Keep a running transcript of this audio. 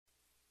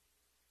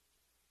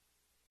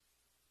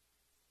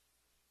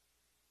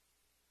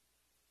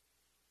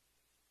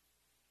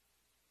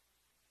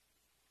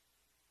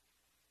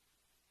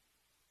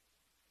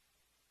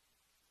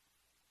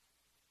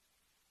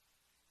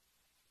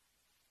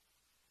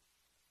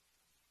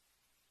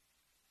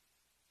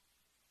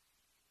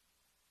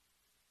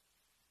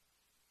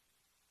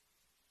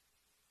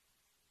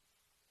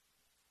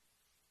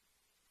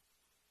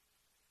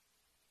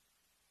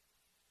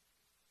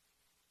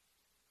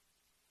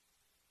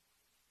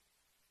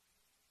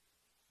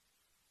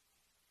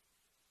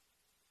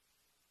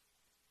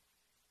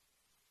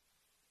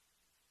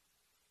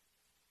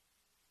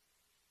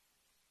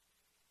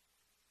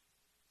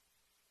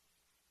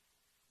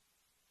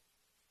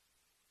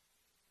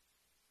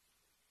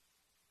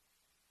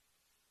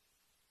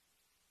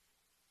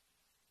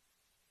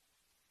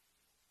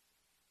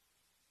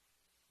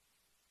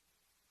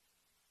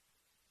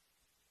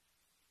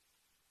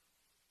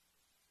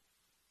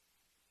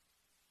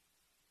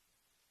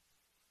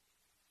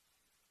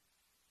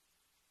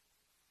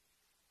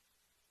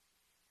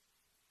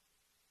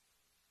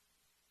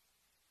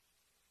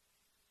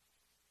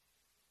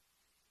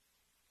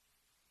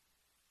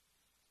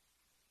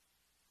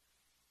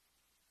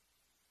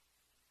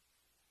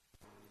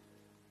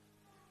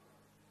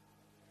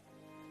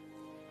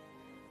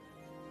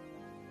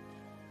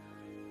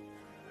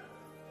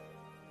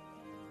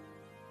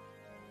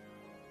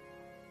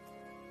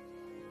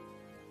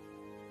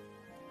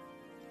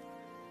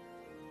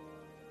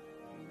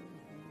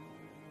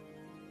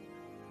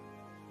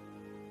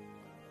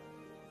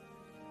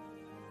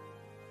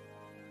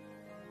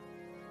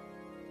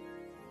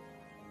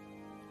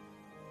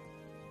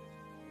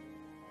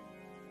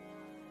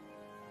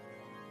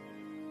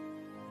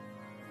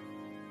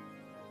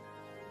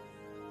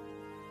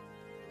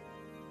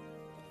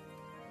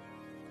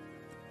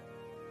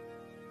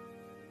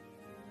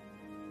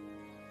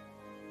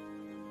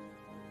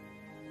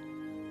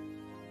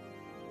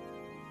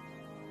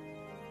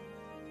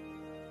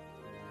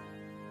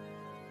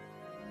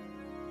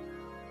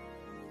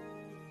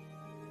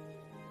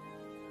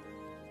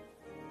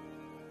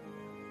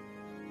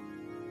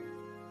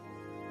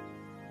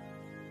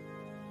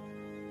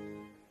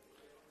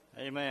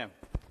Amen.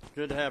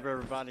 Good to have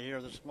everybody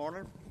here this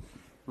morning.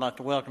 I'd like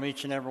to welcome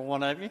each and every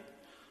one of you.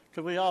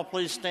 Could we all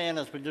please stand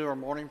as we do our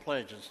morning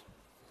pledges?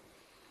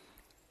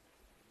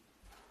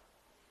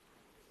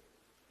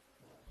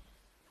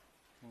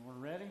 When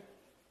we're ready,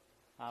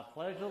 I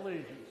pledge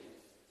allegiance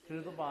to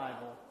the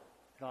Bible,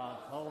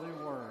 God's holy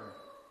word.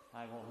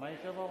 I will make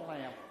it a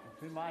lamp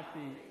unto my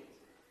feet,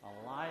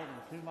 a light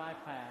unto my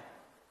path,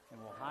 and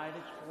will hide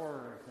its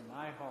words in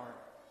my heart,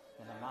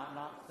 that I might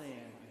not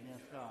sin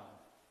against God.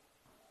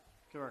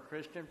 To our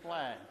Christian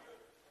flag,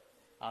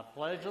 I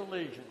pledge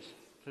allegiance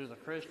to the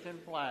Christian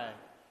flag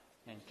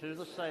and to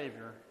the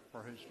Savior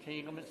for whose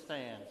kingdom it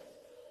stands,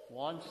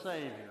 one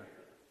Savior,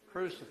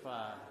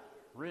 crucified,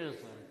 risen,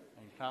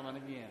 and coming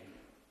again.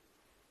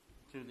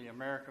 To the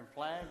American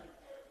flag,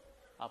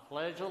 I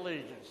pledge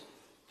allegiance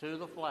to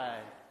the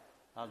flag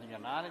of the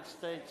United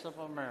States of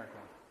America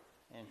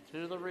and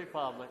to the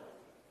republic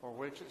for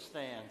which it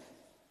stands,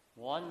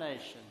 one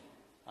nation,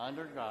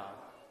 under God,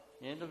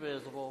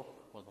 indivisible,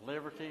 with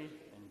liberty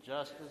and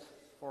justice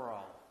for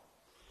all.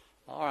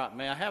 All right,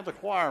 may I have the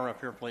choir up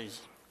here,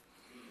 please?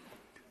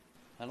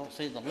 I don't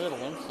see the little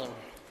one, so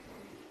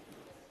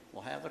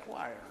we'll have the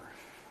choir.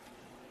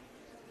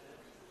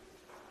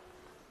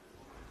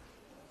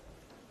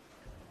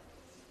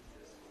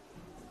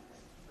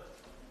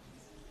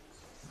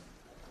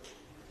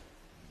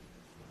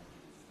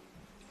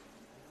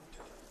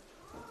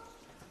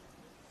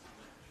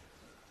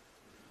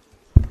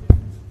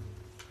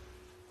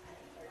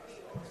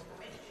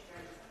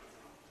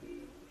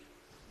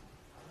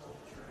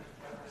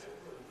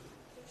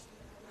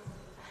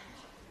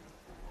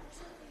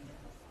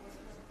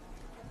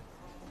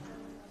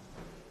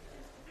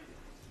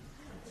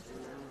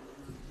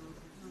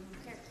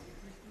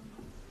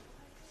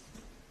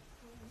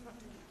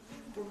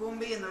 We're going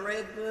to be in the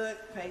Red Book,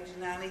 page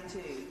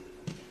 92.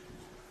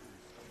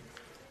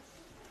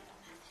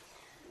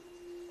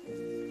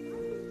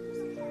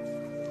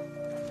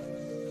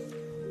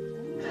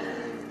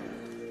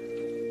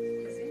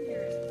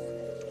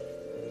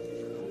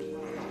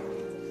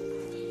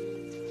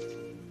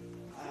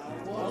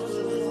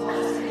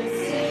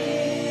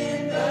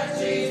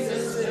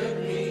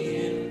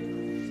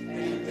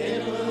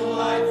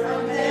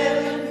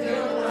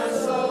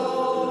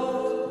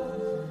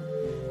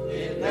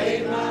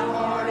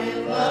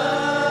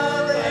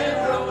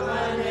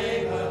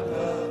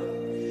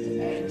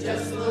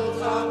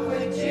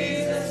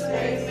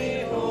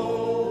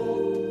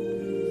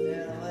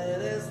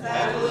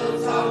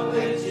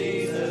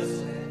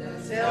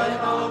 Tell him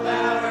all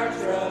about our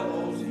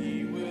troubles.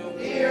 He will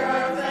hear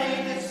our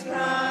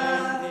faintest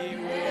cry.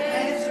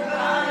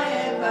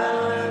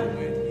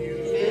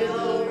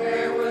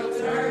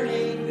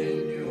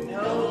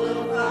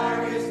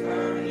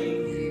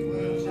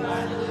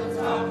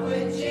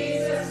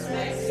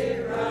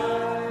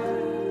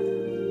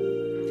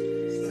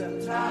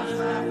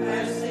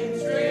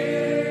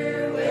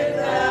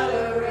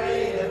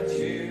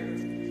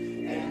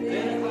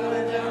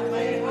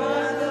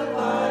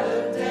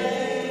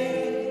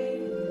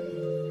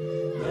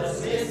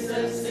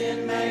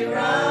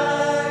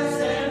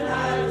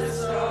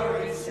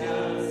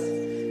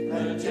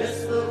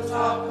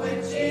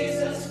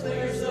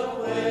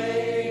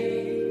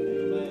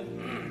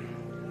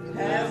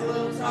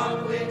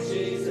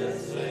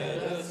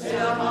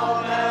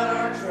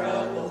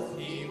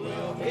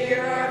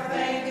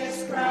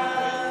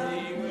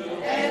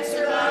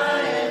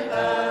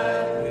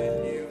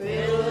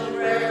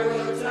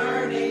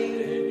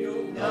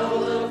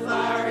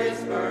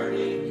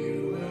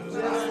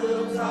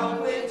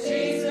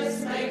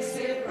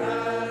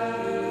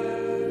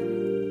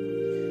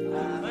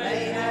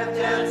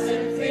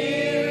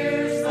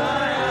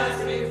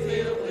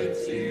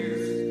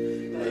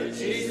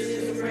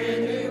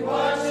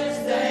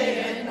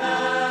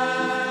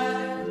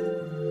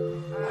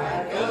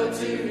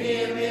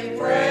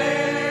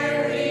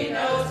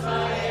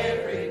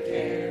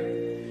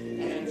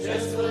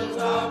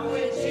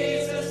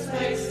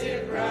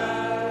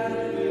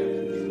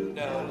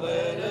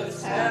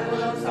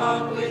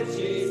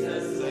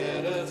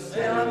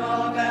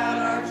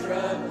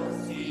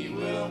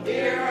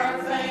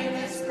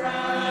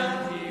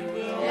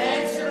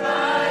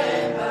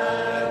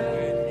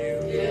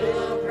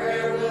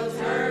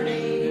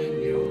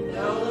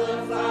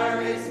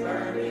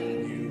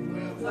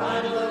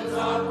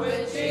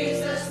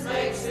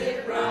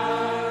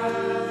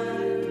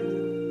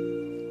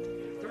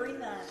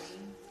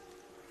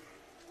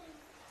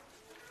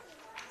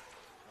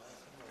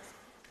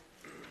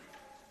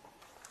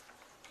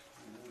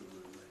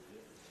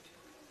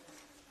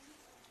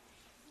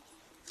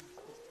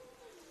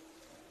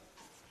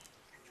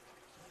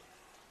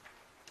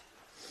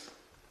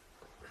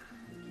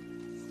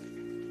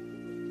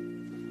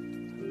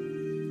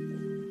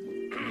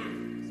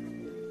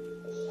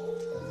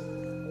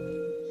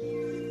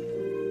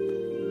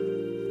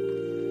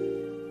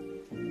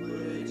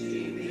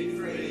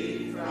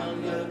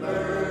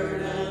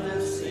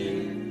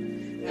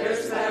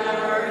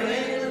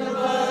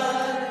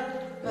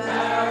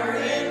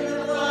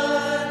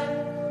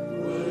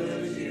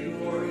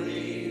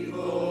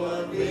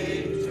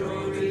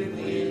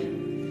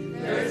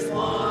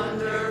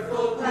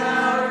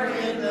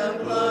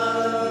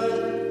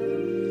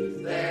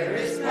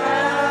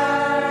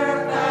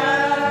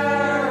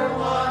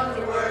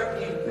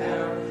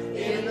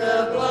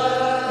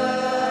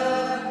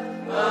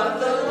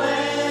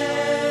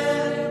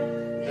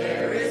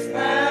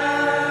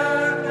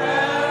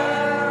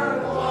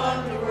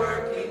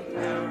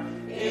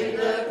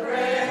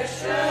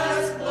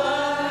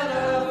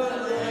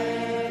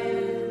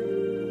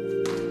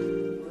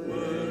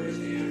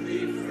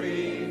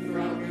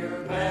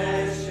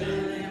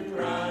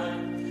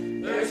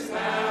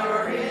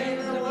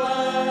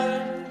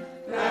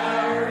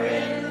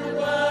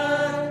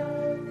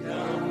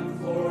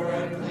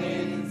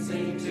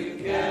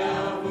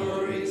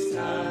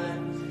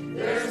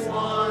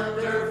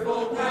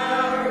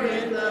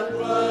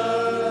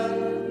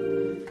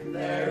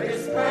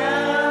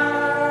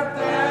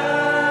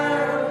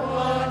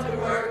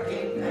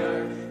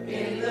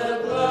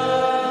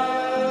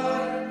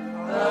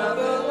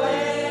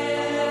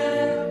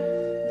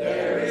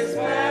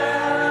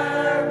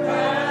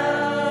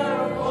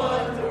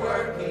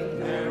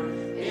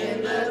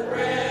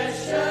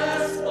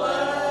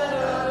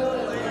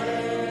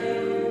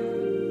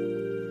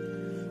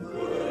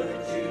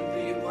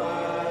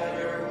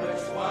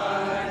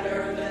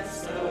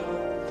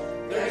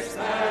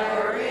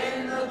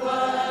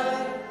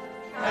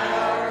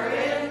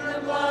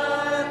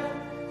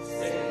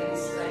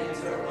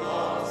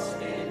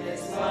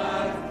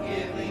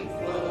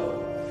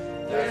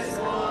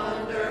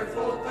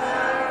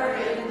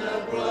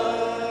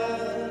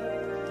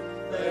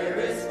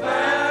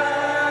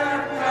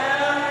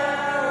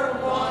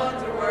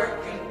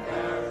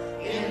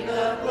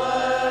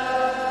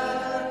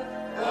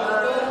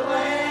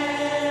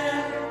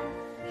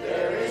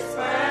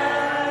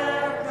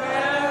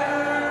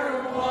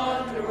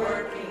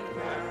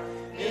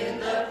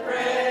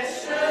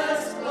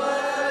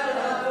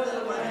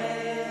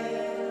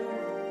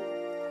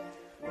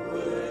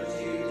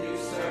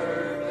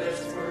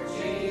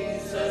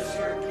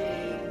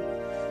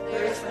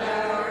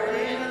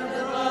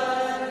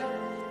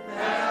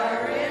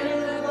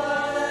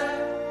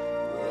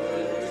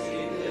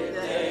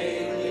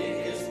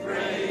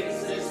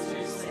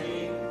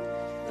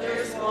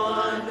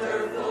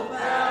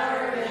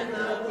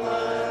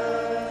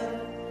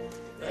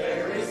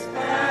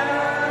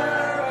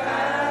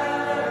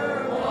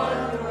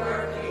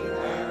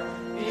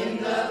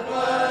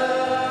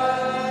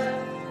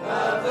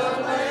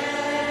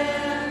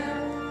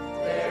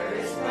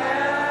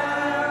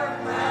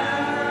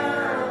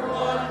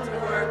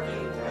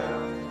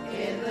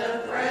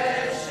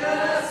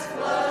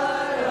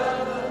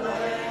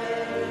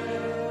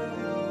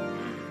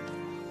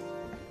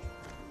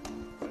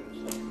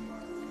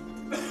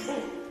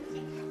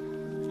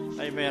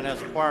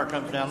 choir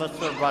comes down, let's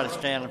everybody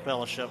stand in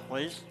fellowship,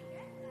 please.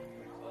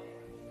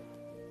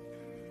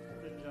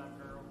 Good job,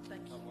 girl.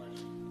 Thank you. God bless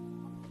you.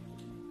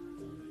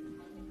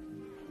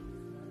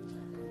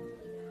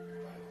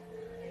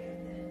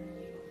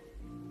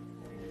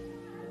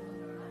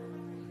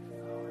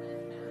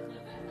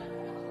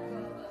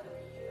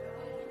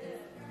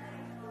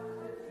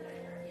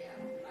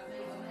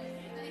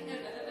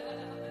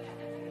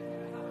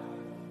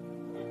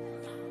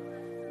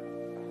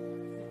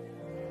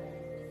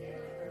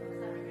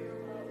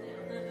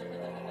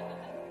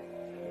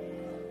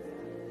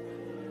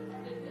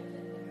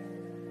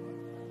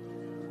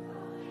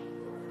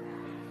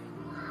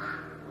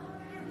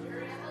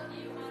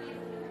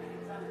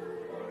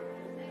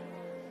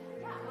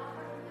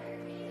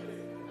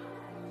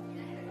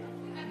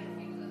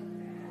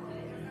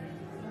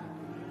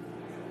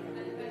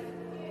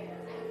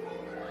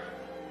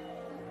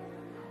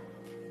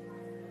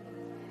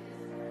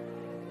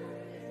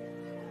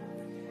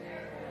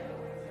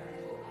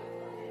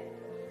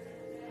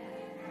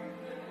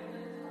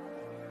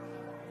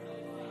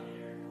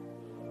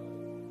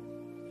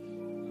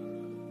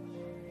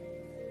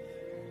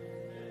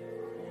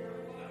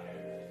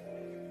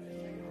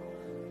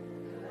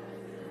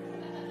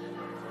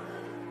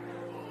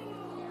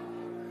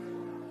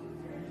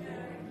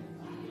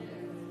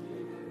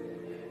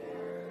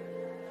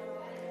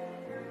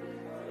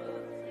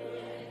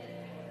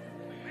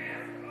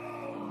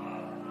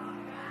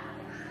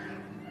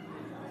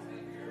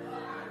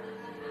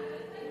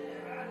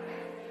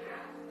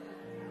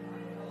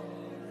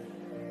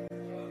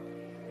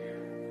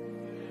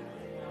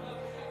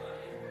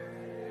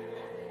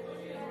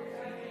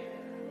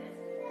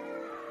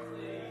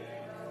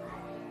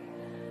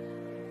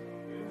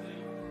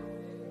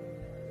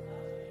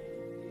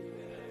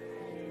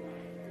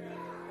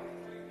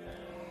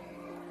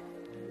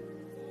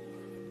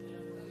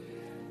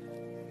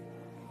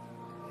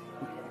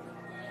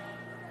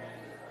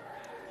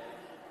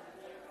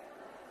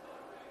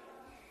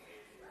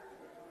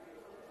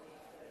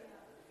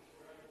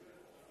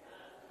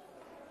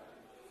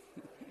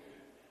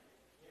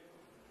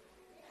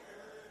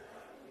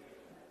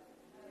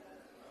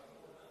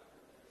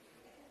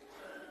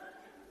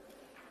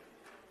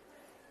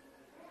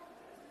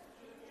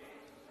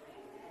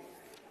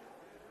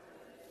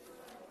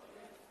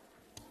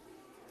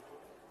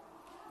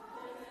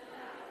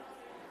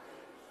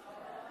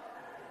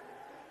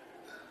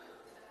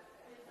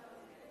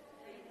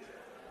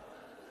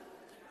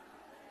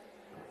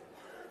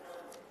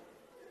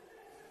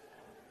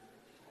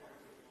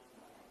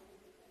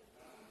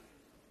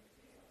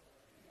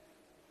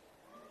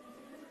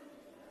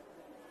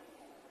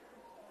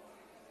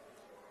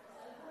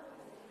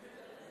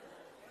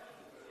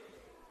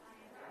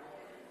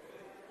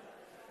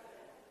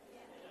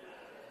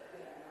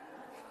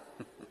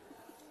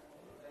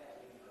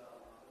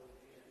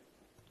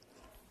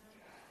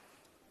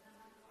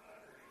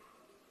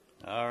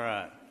 All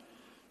right.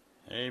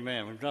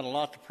 Amen. We've got a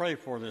lot to pray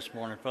for this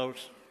morning,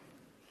 folks.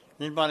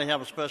 Anybody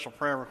have a special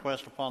prayer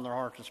request upon their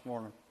heart this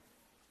morning?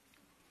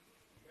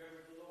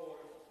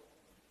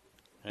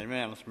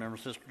 Amen. Let's remember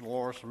Sister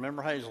Dolores.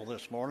 Remember Hazel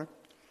this morning.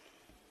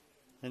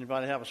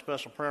 Anybody have a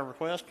special prayer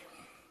request?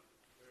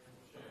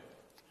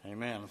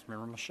 Amen. Let's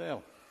remember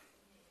Michelle.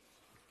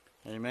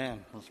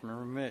 Amen. Let's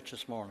remember Mitch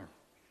this morning.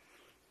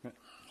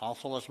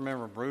 Also, let's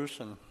remember Bruce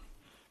and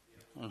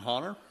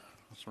Hunter.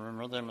 Let's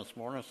remember them this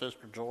morning.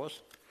 Sister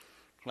Joyce,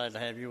 glad to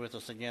have you with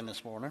us again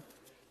this morning.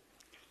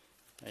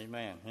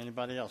 Amen.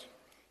 Anybody else?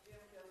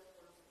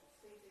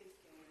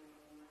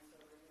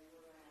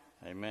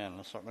 Amen.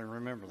 Let's certainly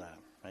remember that.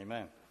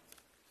 Amen.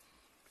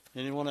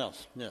 Anyone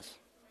else? Yes.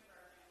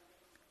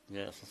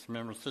 Yes. Let's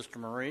remember Sister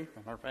Marie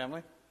and her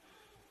family.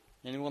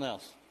 Anyone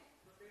else?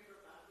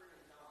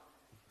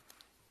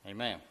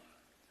 Amen.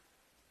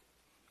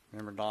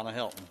 Remember Donna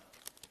Helton.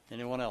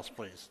 Anyone else,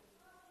 please?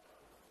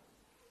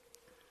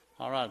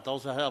 All right,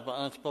 those that have an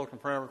unspoken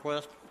prayer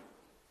request,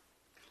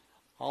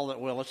 all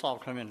that will, let's all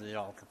come into the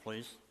altar,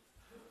 please.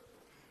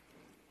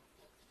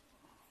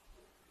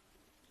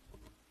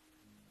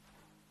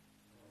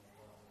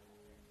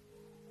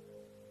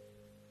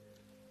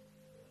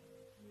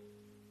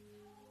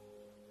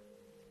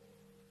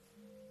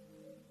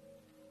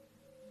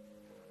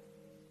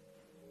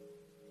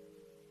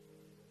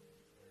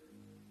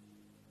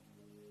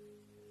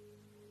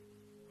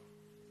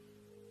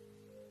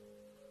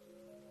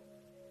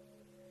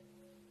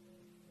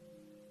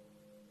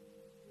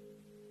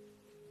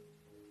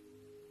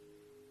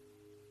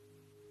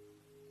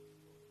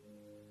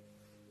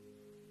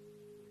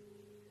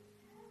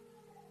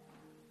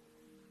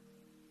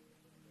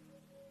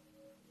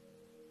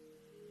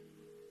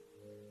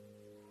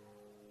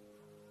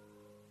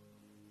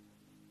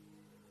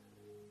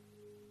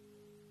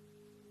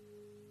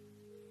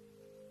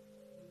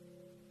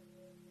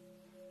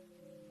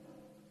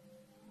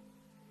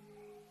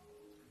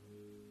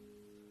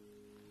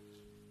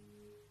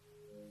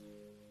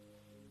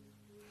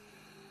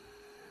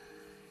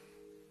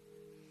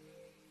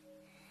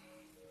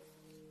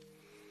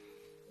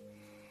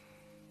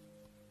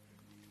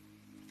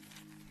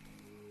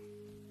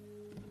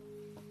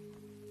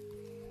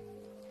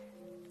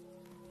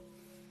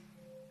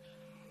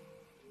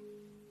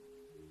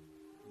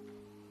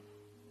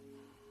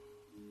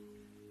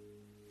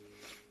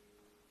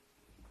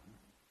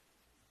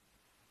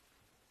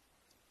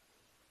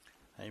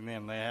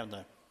 Amen. May I have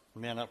the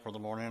men up for the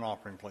morning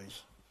offering,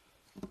 please?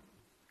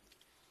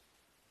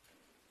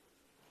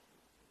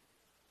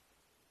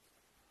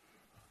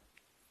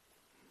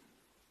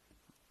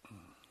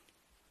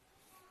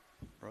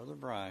 Brother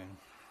Brian.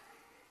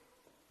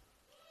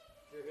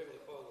 Dear Heavenly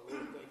Father,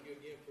 Lord, thank you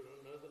again for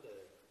another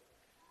day.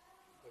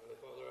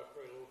 Heavenly Father, I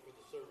pray, Lord, for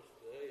the service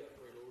today. I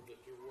pray, Lord, that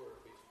your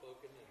word be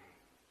spoken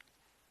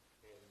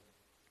and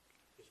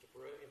just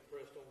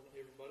impressed on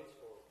everybody's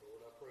heart, Lord.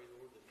 I pray,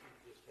 Lord, that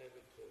you just have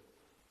it to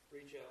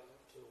reach out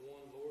to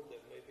one, Lord,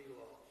 that may be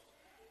lost.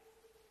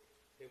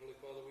 Heavenly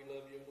Father, we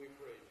love you and we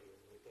praise you.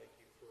 And we thank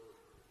you for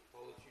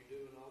all that you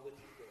do and all that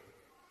you've done.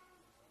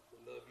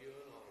 We love you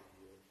and honor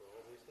you. And for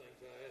all these things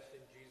I ask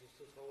in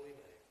Jesus' holy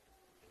name.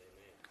 And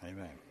amen.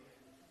 Amen.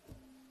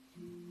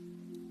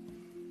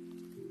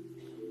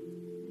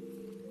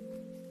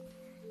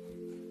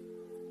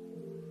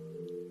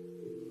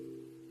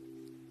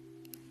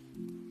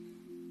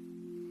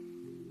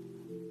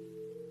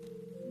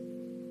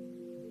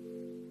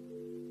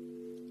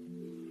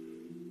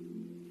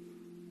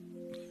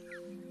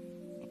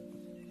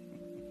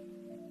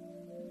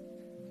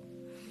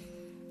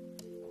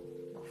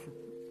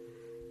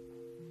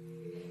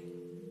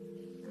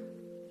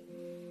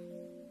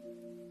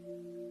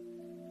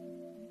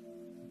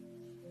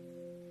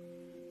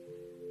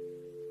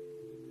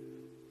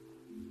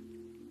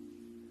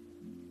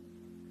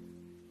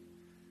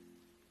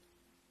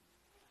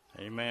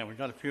 Amen. We've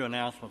got a few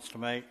announcements to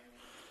make.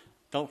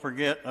 Don't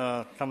forget,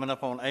 coming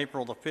up on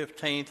April the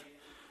 15th,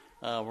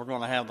 we're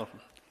going to have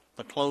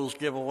the clothes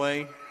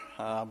giveaway.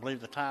 I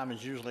believe the time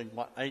is usually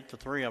 8 to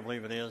 3, I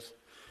believe it is.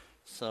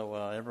 So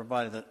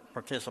everybody that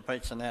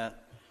participates in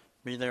that,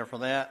 be there for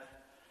that.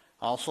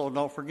 Also,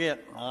 don't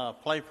forget,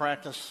 play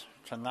practice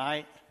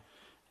tonight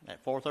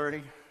at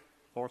 4:30.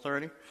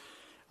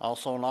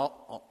 Also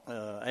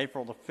on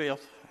April the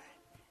 5th,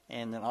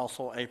 and then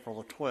also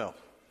April the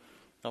 12th.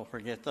 Don't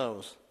forget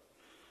those.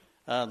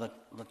 The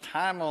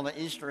time on the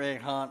Easter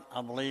egg hunt,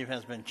 I believe,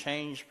 has been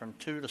changed from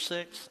 2 to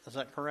 6. Is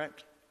that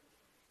correct?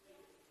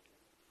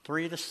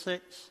 3 to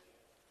 6?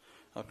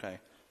 Okay.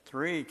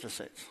 3 to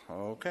 6.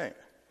 Okay.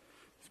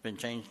 It's been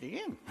changed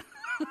again.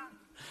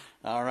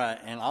 All right.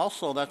 And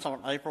also, that's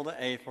on April the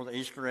 8th for the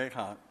Easter egg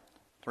hunt,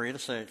 3 to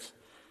 6.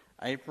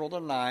 April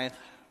the 9th,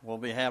 we'll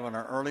be having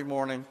our early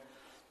morning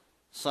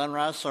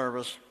sunrise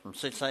service from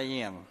 6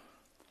 a.m.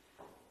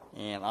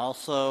 And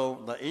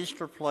also, the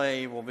Easter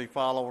play will be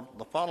followed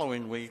the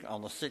following week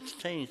on the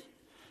 16th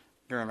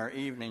during our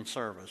evening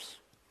service.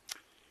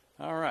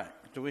 All right.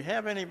 Do we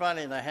have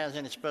anybody that has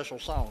any special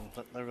songs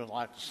that they would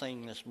like to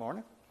sing this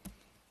morning?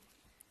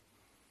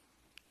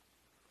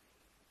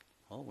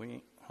 Oh,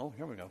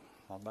 here we go.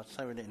 I was about to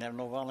say we didn't have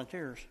no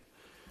volunteers.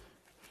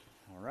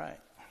 All right.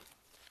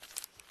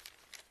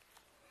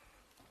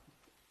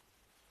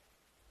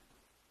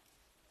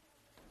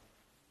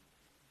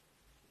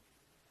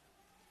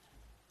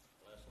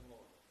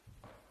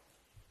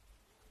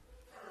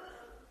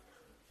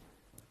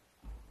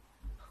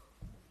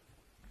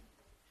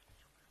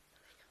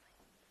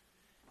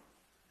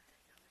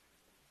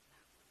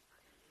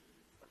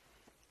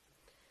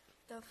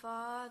 The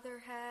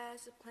Father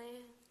has a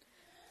plan,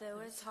 though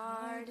it's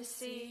hard to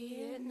see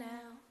it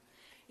now.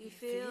 You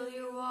feel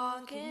you're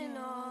walking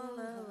all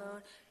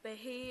alone, but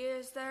He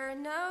is there,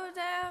 no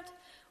doubt.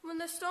 When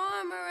the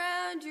storm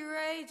around you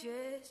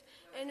rages,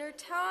 and you're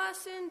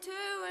tossing to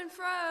and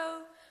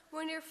fro,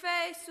 when you're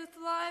faced with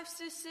life's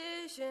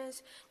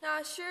decisions,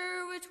 not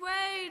sure which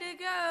way to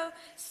go,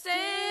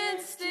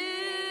 stand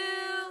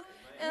still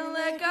and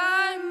let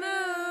God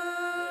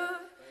move.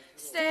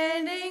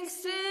 Standing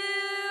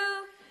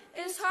still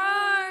is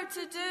hard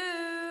to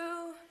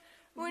do.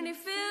 When you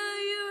feel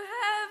you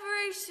have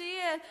reached the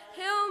end,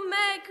 He'll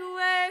make a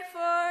way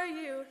for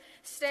you.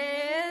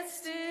 Stand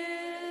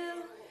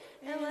still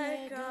and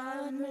let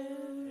God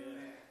move.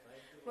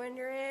 When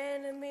your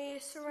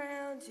enemies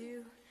surround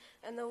you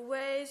and the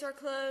waves are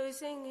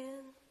closing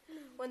in,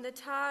 when the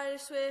tide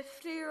is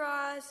swiftly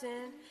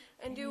rising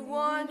and you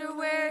wonder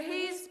where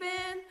He's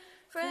been,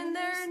 friend,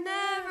 there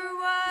never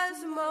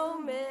was a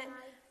moment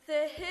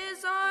that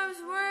His arms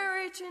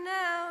were reaching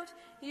out.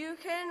 You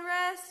can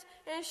rest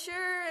and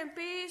sure and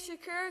be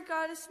secure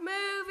God is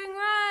moving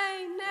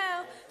right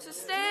now. So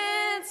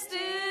stand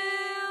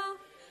still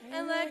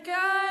and let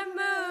God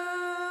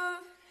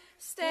move.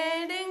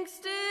 Standing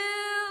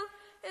still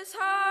is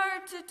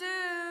hard to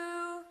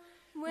do.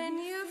 When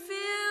you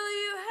feel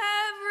you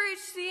have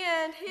reached the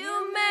end,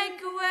 He'll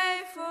make a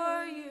way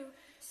for you.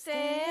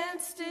 Stand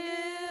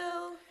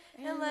still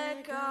and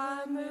let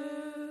God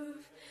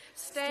move.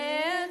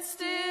 Stand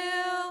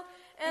still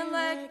and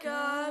let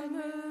God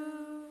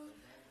move.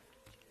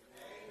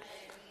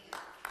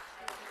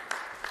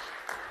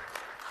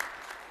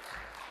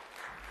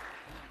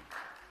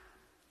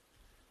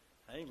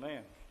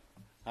 Amen.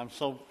 I'm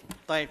so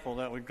thankful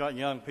that we've got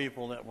young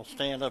people that will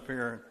stand up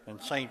here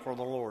and sing for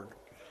the Lord.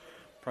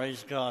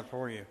 Praise God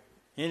for you.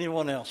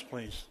 Anyone else,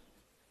 please?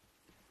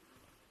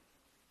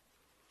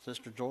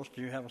 Sister Joyce,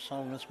 do you have a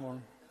song this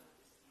morning?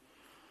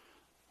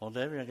 Well,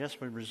 Debbie, I guess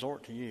we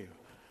resort to you.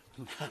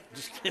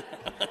 Just kidding.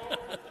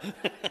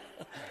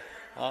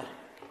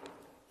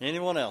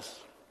 Anyone else?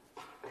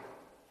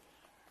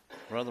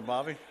 Brother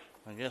Bobby,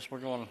 I guess we're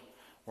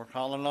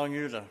calling on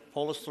you to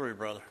pull us through,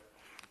 brother.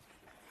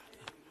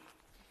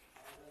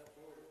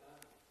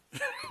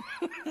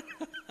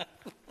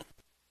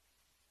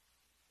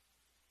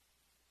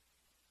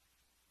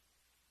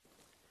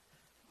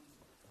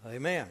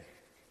 Amen.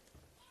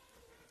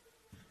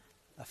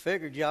 I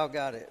figured y'all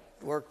got it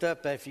worked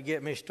up that if you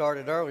get me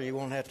started early, you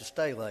won't have to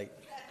stay late.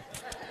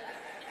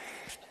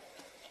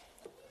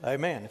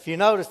 Amen. If you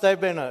notice, there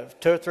have been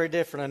 2 or 3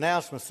 different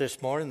announcements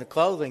this morning. The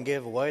clothing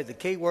giveaway, the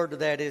key word to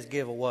that is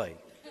giveaway.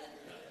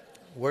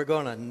 We're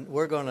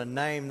gonna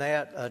name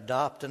that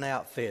Adopt an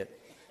Outfit.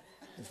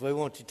 If we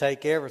want to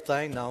take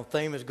everything, the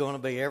theme is going to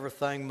be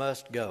everything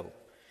must go.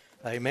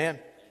 Amen.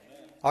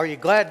 Are you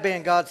glad to be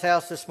in God's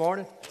house this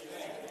morning?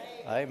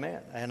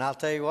 Amen. And I'll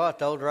tell you what,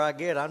 the older I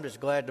get, I'm just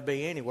glad to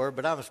be anywhere,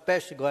 but I'm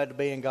especially glad to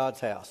be in God's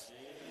house.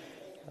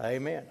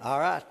 Amen. All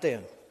right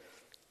then.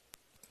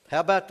 How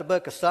about the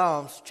book of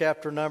Psalms,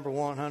 chapter number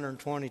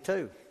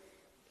 122?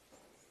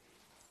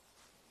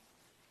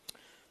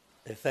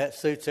 If that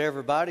suits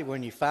everybody,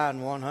 when you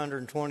find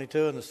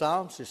 122 in the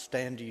Psalms, just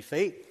stand to your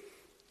feet.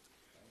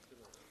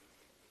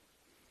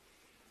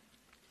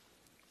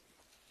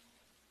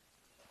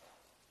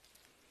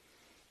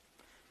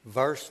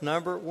 Verse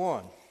number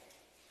 1.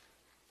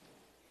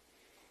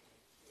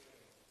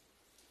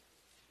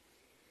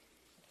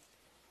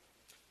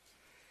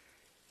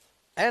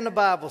 And the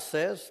Bible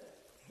says,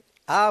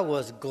 I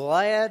was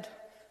glad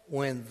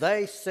when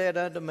they said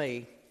unto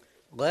me,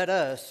 let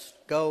us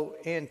go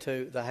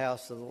into the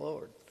house of the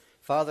Lord.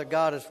 Father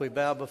God, as we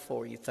bow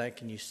before you,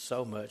 thanking you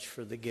so much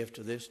for the gift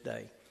of this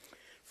day,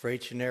 for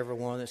each and every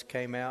one that's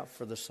came out,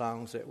 for the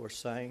songs that were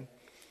sang.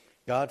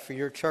 God, for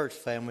your church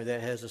family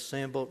that has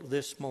assembled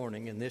this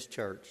morning in this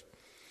church.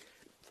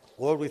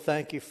 Lord, we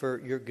thank you for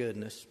your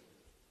goodness.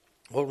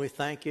 Lord, we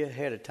thank you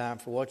ahead of time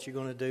for what you're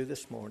going to do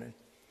this morning.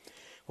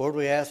 Lord,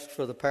 we ask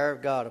for the power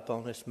of God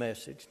upon this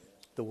message,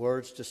 the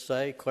words to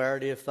say,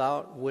 clarity of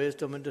thought,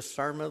 wisdom, and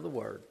discernment of the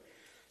word.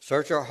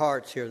 Search our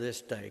hearts here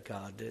this day,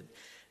 God, that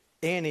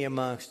any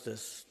amongst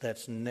us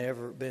that's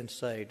never been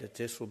saved, that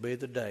this will be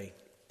the day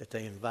that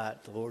they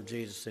invite the Lord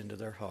Jesus into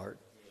their heart.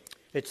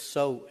 It's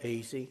so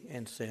easy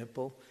and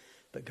simple,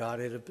 but God,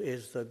 it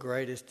is the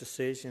greatest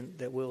decision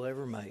that we'll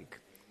ever make.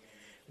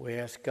 We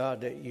ask,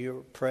 God, that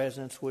your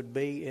presence would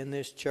be in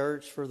this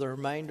church for the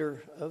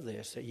remainder of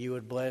this, that you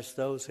would bless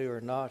those who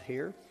are not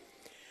here.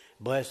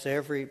 Bless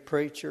every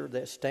preacher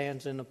that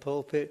stands in the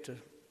pulpit to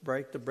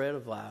break the bread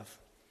of life.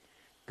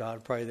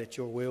 God, pray that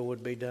your will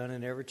would be done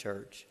in every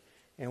church.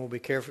 And we'll be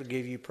careful to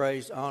give you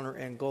praise, honor,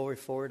 and glory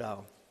for it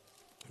all.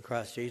 In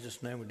Christ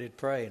Jesus' name we did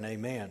pray, and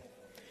amen.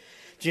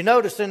 Did you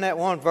notice in that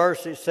one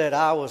verse it said,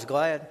 I was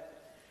glad?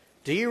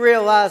 Do you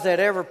realize that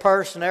every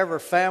person, every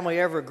family,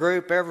 every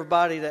group,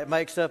 everybody that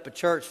makes up a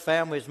church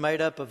family is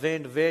made up of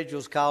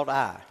individuals called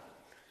I?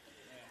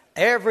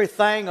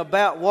 Everything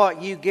about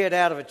what you get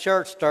out of a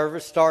church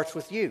service starts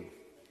with you.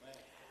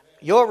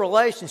 Your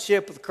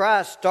relationship with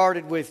Christ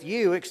started with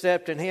you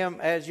accepting Him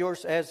as your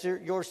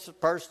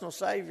personal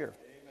Savior.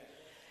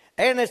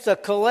 And it's a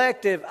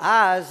collective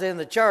I's in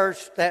the church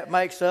that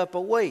makes up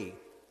a we.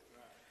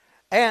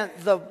 And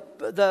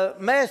the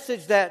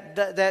message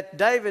that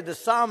David the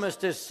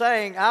psalmist is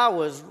saying, I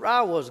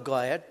was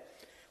glad,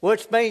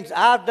 which means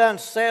I've done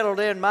settled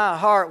in my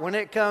heart when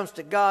it comes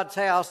to God's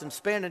house and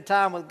spending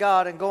time with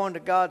God and going to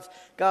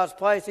God's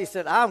place. He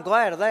said, I'm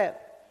glad of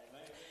that.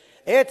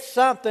 Amen. It's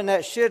something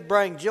that should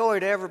bring joy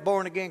to every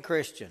born-again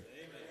Christian.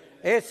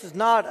 This is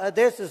not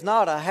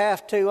a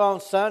have-to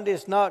on Sunday.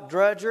 It's not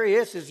drudgery.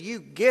 This is you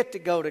get to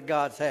go to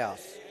God's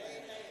house.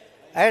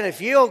 And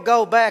if you'll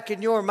go back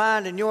in your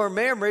mind and your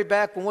memory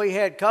back when we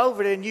had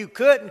COVID and you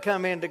couldn't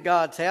come into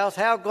God's house,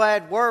 how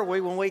glad were we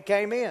when we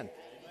came in?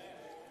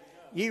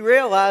 You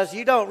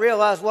don't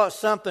realize what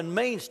something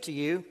means to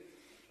you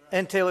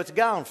until it's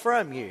gone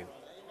from you.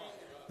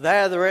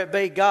 Whether it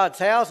be God's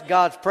house,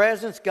 God's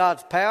presence,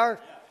 God's power,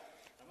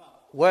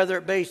 whether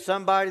it be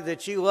somebody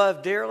that you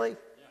love dearly.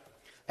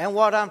 And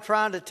what I'm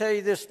trying to tell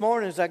you this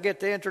morning as I get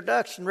the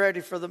introduction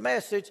ready for the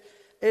message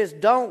is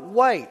don't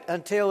wait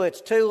until it's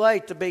too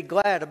late to be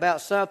glad about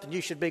something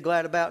you should be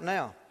glad about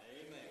now.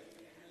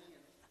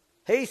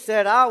 Amen. He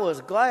said, I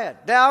was glad.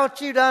 Now, I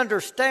want you to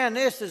understand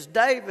this is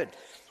David.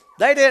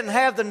 They didn't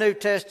have the New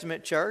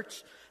Testament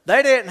church.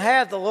 They didn't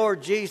have the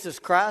Lord Jesus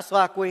Christ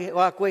like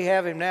we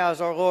have Him now as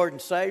our Lord and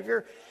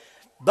Savior.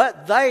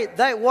 But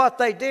what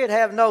they did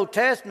have no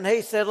Testament.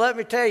 He said, let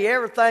me tell you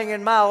everything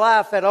in my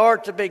life that I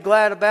ought to be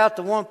glad about.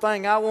 The one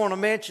thing I want to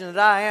mention that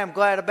I am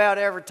glad about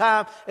every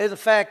time is the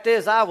fact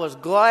is I was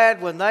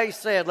glad when they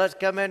said, let's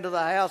come into the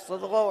house of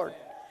the Lord.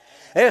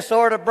 This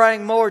ought to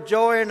bring more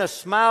joy and a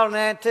smile and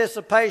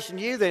anticipation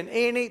to you than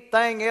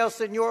anything else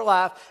in your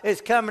life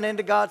is coming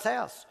into God's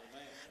house.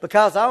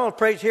 Because I want to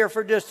preach here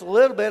for just a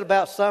little bit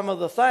about some of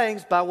the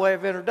things by way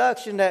of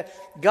introduction that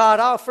God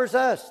offers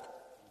us.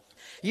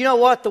 You know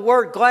what the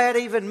word glad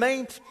even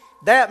means?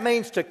 That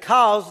means to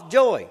cause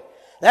joy.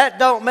 That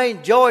don't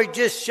mean joy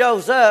just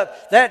shows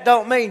up. That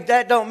don't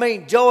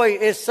mean joy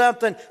is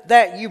something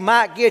that you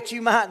might get,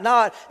 you might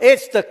not.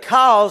 It's the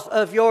cause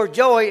of your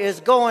joy is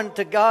going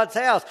to God's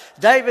house.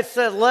 David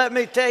said, let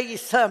me tell you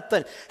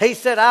something. He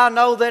said, I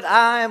know that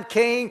I am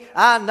king.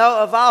 I know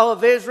of all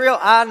of Israel.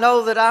 I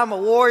know that I'm a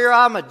warrior.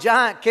 I'm a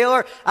giant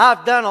killer.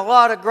 I've done a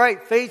lot of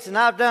great feats and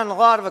I've done a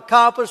lot of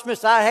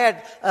accomplishments. I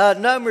had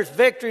numerous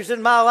victories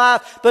in my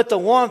life. But the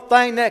one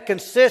thing that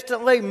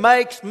consistently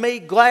makes me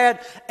glad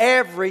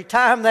every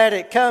time that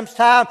it comes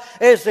time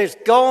is it's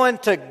going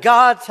to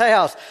God's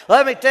house.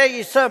 Let me tell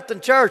you something,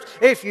 church.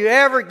 If you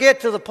ever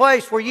get to the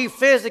place where you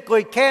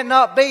physically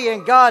cannot be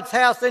in God's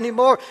house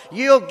anymore,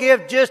 you'll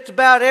give just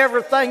about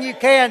everything you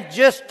can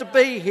just to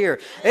be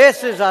here.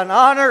 This is an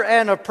honor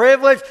and a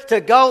privilege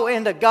to go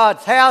into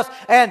God's house.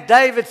 And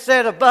David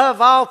said, above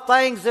all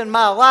things in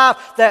my life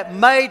that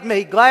made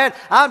me glad,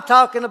 I'm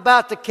talking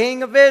about the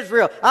King of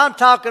Israel. I'm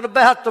talking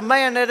about the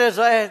man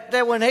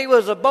that when he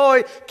was a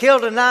boy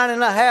killed a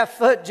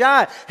 9.5-foot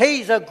giant.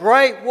 He's a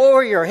great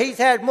warrior. He's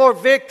had more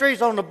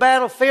victories on the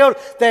battlefield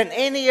than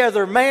any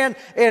other man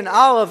in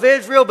all of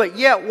Israel. But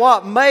yet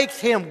what makes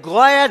him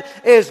glad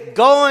is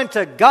going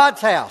to God's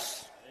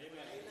house.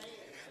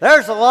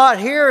 There's a lot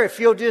here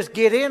if you'll just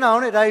get in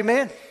on it.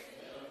 Amen.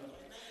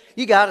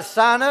 You got to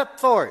sign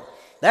up for it.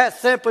 That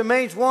simply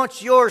means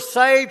once you're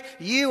saved,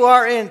 you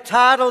are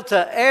entitled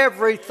to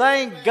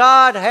everything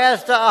God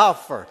has to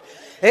offer.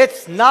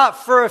 It's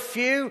not for a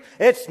few.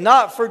 It's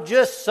not for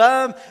just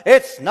some.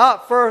 It's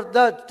not for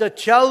the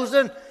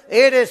chosen.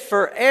 It is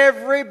for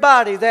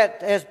everybody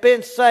that has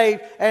been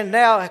saved and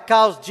now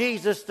calls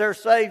Jesus their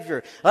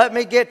Savior. Let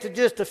me get to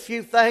just a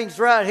few things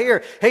right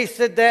here. He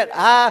said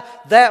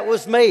that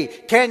was me.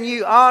 Can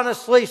you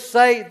honestly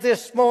say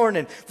this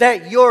morning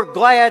that you're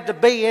glad to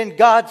be in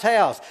God's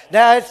house?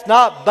 Now, it's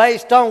not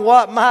based on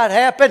what might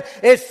happen.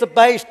 It's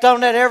based on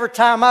that every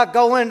time I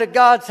go into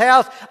God's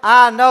house,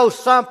 I know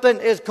something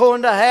is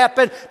going to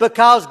happen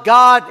because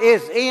God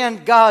is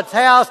in God's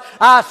house.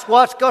 That's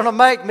what's going to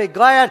make me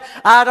glad.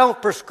 I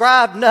don't prescribe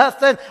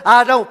nothing.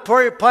 I don't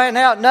plan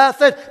out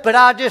nothing, but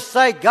I just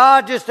say,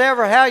 God, just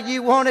ever how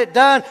you want it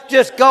done,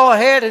 just go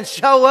ahead and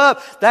show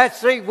up.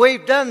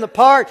 We've done the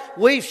part.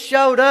 We've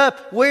showed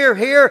up. We're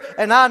here,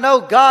 and I know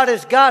God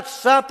has got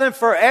something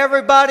for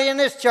everybody in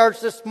this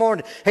church this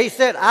morning. He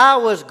said, I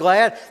was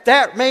glad.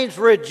 That means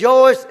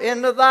rejoice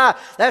in the thy.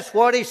 That's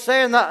what he's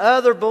saying. The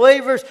other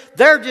believers,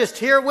 they're just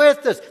here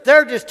with us.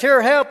 They're just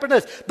here helping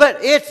us. But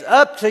it's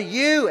up to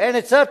you, and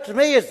it's up to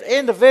me as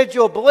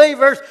individual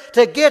believers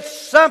to get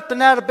something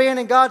out of being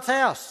in God's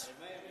house.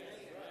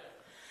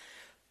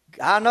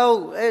 I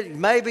know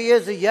maybe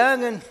as a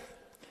young'un,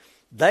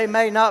 they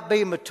may not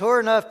be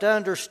mature enough to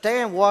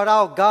understand what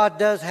all God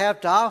does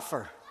have to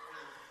offer.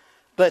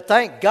 But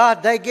thank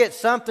God they get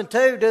something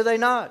too, do they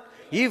not?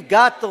 You've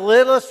got the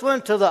littlest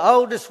one to the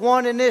oldest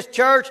one in this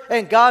church,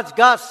 and God's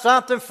got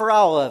something for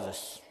all of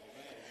us.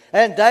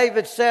 And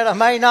David said, I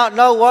may not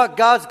know what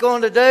God's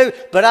going to do,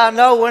 but I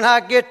know when I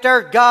get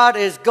there, God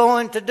is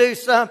going to do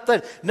something.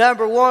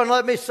 Number one,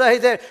 let me say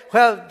that,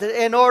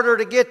 in order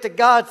to get to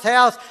God's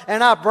house,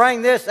 and I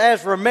bring this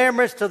as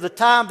remembrance to the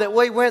time that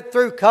we went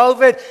through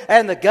COVID,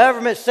 and the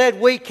government said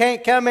we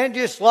can't come in,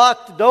 just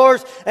lock the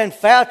doors, and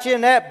Fauci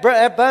and that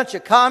bunch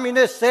of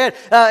communists said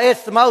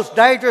it's the most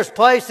dangerous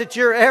place that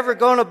you're ever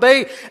going to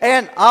be.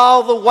 And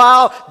all the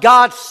while,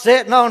 God's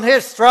sitting on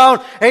his throne.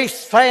 He's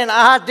saying,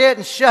 I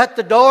didn't shut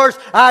the door.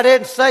 I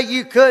didn't say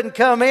you couldn't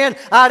come in.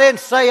 I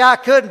didn't say I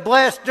couldn't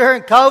bless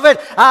during COVID.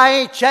 I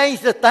ain't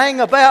changed a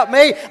thing about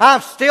me.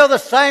 I'm still the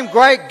same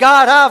great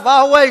God I've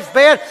always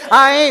been.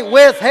 I ain't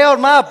withheld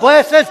my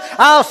blessings.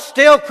 I'll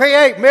still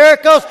create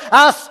miracles.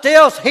 I'll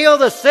still heal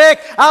the sick.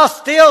 I'll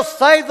still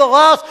save the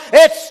lost.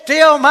 It's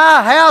still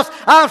my house.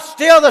 I'm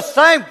still the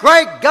same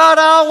great God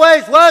I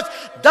always was.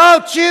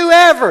 Don't you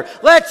ever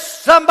let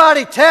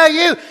somebody tell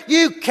you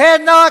you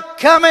cannot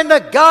come into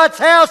God's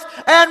house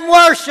and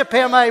worship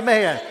Him.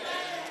 Amen.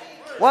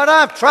 What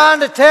I'm trying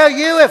to tell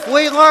you, if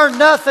we learn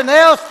nothing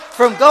else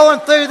from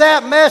going through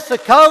that mess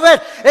of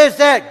COVID, is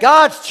that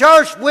God's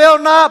church will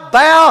not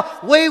bow.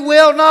 We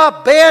will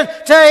not bend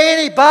to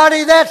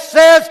anybody that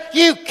says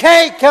you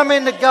can't come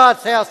into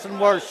God's house and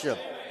worship.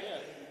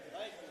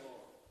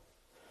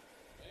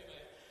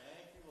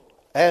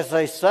 As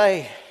they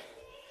say,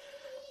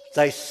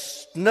 they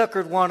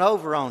snookered one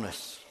over on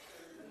us.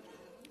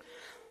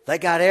 They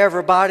got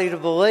everybody to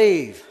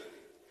believe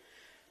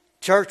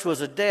church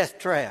was a death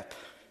trap.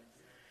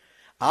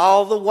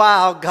 All the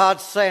while,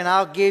 God's saying,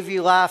 I'll give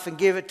you life and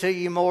give it to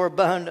you more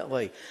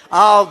abundantly.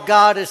 All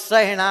God is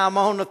saying, I'm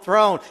on the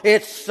throne.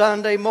 It's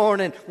Sunday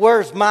morning.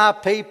 Where's my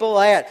people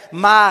at?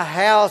 My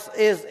house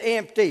is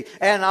empty.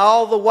 And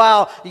all the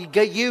while,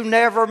 you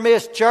never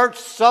miss church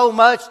so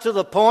much to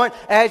the point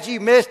as you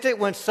missed it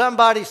when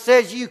somebody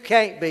says you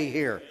can't be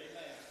here.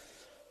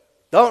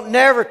 Don't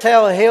never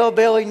tell a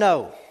hillbilly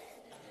no.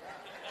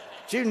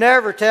 You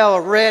never tell a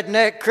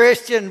redneck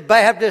Christian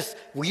Baptist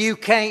you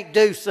can't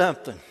do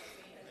something.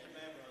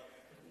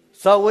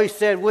 So we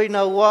said, we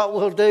know what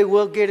we'll do.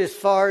 We'll get as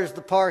far as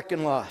the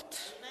parking lot.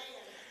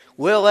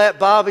 We'll let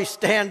Bobby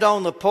stand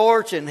on the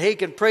porch and he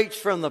can preach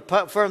from the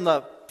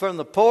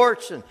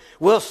porch, and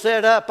we'll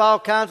set up all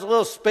kinds of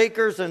little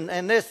speakers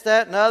and this,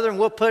 that, and other, and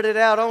we'll put it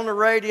out on the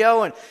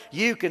radio, and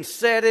you can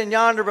sit in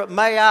yonder. But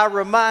may I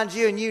remind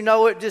you, and you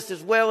know it just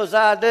as well as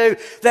I do,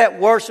 that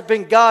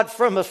worshiping God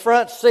from the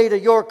front seat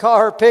of your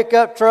car or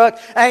pickup truck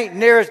ain't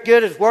near as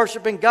good as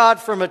worshiping God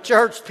from a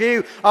church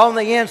pew on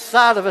the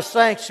inside of a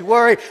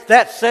sanctuary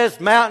that says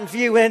Mountain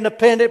View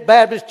Independent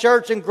Baptist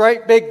Church in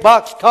great big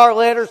boxcar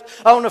letters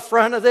on the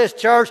front of this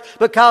church,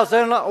 because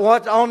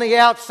what's on the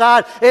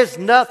outside is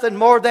nothing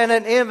more than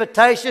an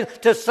invitation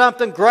to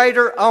something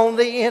greater on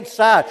the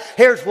inside.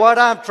 Here's what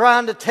I'm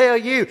trying to tell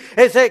you,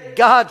 is that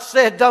God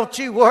said, don't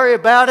you worry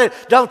about it.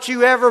 Don't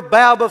you ever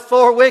bow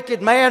before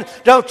wicked man.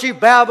 Don't you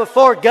bow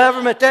before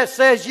government that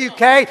says you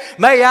can't.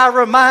 May I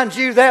remind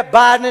you that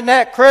Biden and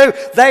that crew,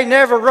 they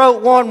never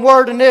wrote one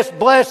word in this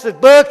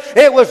blessed book.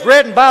 It was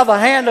written by the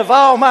hand of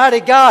Almighty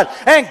God.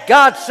 And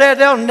God said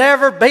there'll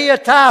never be a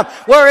time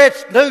where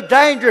it's too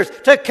dangerous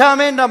to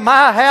come into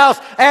my house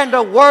and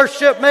to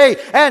worship me.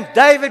 And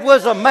David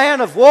was a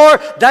man of war.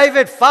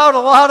 David fought a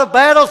lot of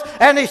battles,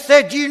 and he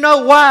said, you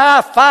know why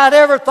I fight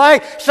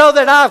everything? So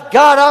that I've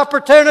got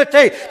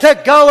opportunity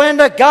to go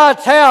into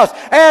God's house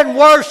and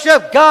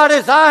worship God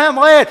as I am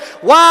led.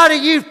 Why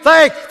do you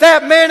think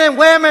that men and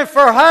women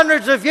for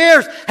hundreds of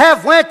years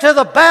have went to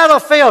the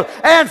battlefield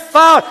and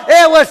fought?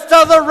 It was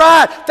to the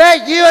right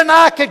that you and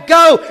I could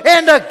go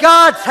into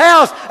God's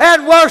house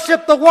and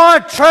worship the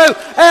one true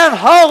and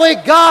holy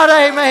God.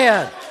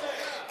 Amen.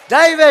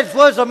 David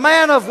was a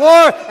man of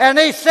war, and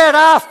he said,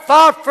 I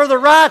fought for the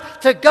right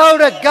to go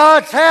to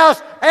God's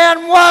house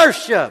and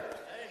worship.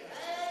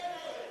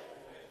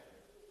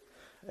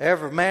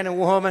 Every man and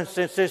woman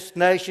since this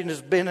nation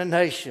has been a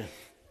nation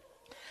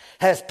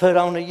has put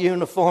on a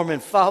uniform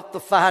and fought the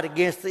fight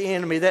against the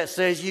enemy that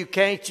says you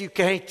can't, you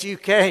can't, you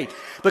can't.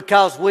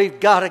 Because we've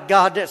got a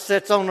God that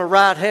sits on the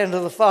right hand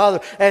of the Father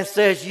and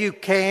says you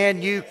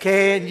can, you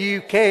can,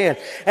 you can.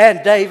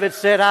 And David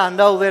said, I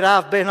know that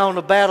I've been on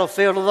the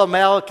battlefield of the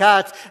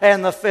Amalekites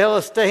and the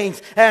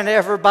Philistines and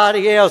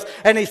everybody else.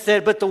 And he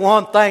said, but the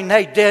one thing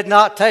they did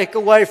not take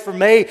away from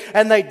me,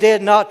 and they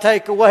did not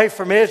take away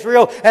from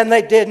Israel, and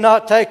they did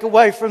not take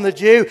away from the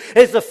Jew,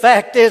 is the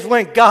fact is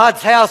when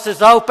God's house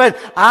is open,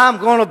 I'm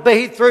going to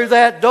be through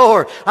that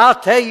door. I'll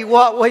tell you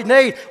what we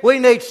need. We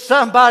need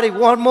somebody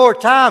one more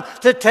time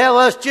to tell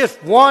us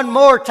just one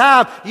more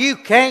time, you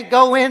can't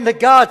go into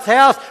God's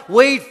house.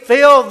 We'd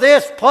fill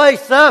this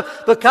place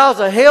up because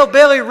a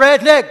hillbilly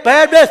redneck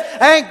Baptist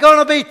ain't going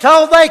to be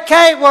told they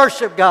can't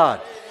worship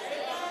God.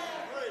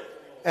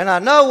 And I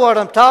know what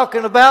I'm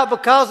talking about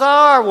because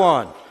I are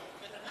one.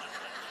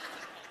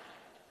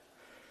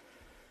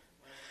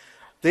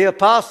 The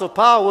Apostle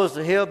Paul was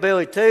a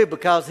hillbilly too,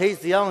 because he's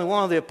the only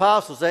one of the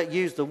apostles that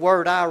used the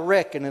word I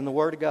reckon in the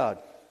Word of God.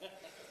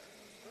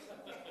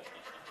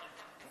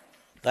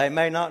 They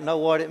may not know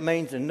what it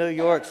means in New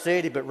York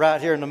City, but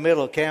right here in the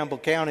middle of Campbell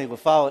County,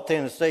 LaFollette,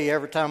 Tennessee,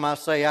 every time I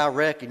say I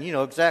reckon, you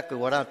know exactly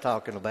what I'm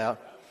talking about.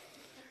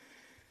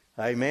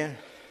 Amen.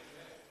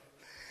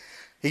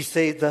 You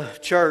see, the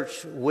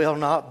church will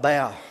not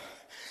bow.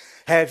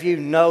 Have you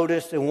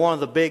noticed in one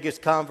of the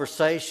biggest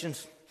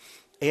conversations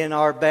in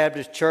our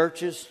Baptist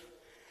churches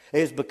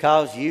is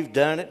because you've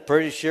done it?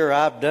 Pretty sure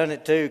I've done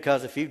it too,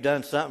 because if you've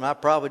done something,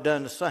 I've probably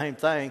done the same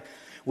thing.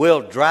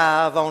 We'll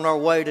drive on our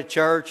way to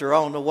church or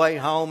on the way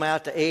home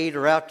out to eat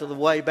or out to the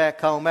way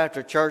back home after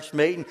a church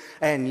meeting,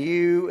 and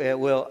you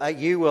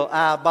will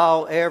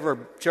eyeball every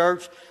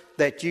church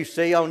that you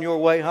see on your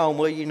way home,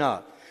 will you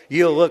not?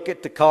 You'll look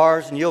at the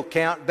cars and you'll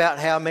count about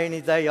how many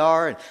they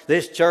are, and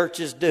this church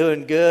is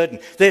doing good,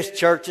 and this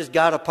church has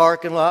got a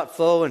parking lot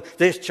full, and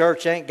this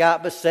church ain't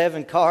got but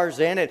 7 cars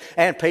in it.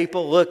 And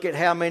people look at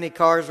how many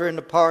cars are in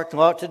the parking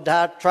lot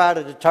to try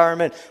to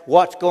determine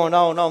what's going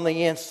on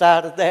the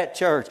inside of that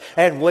church.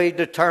 And we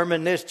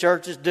determine this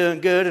church is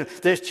doing good and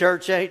this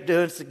church ain't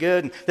doing so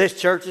good, and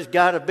this church has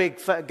got a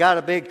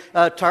big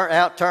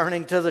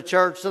out-turning to the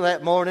church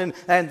that morning,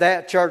 and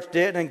that church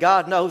didn't. And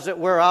God knows that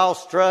we're all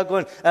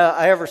struggling.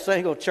 Every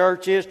single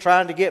church is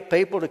trying to get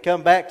people to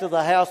come back to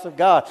the house of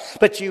God.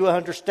 But you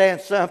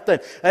understand something.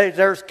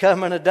 There's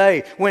coming a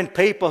day when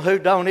people who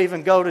don't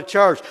even go to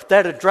church,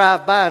 that'll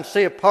drive by and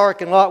see a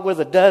parking lot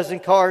with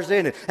 12 cars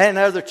in it, and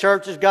other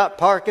churches got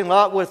parking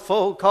lot with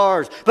full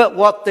cars. But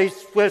what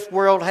this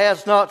world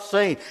has not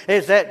seen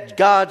is that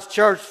God's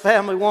church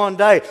family one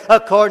day,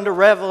 according to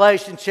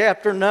Revelation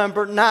chapter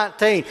number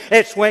 19,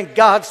 it's when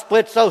God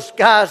splits those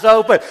skies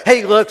open.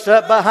 He looks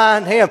up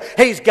behind him.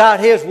 He's got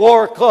his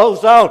war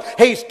clothes on.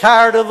 He's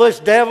tired of this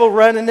devil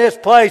running this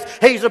place.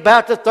 He's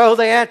about to throw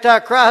the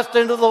Antichrist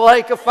into the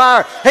lake of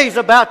fire. He's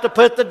about to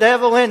put the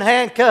devil in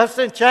handcuffs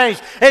and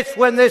chains. It's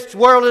when this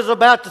world is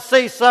about to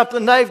see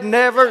something they've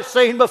never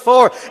seen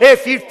before.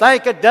 If you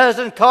think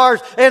 12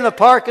 cars in the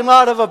parking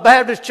lot of a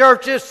Baptist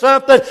church is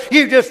something,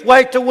 you just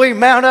wait till we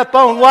mount up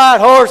on white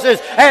horses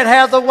and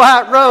have the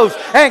white robes,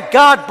 and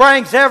God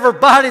brings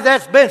everybody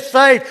that's been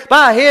saved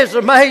by His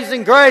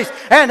amazing grace,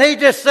 and He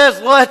just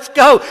says, let's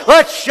go.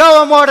 Let's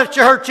show them what a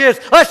church is.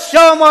 Let's show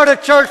show them what a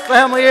church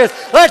family is.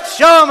 Let's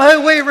show them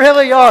who we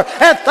really are.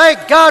 And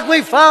thank God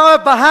we follow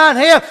behind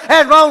Him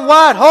and on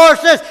white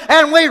horses,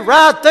 and we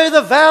ride through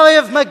the valley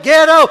of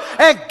Megiddo,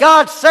 and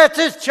God sets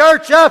His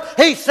church up.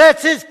 He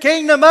sets His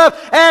kingdom up,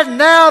 and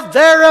now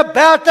they're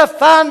about to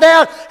find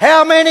out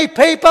how many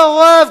people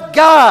love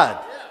God.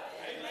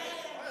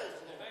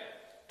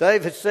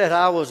 David said,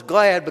 I was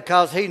glad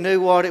because he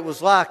knew what it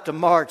was like to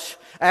march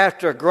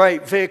after a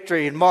great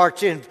victory and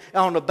march in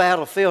on the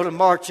battlefield and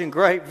march in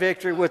great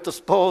victory with the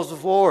spoils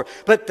of war.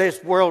 But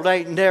this world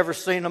ain't never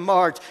seen a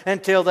march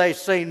until they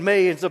seen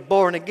millions of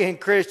born-again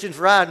Christians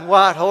riding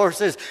white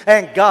horses,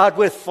 and God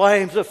with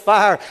flames of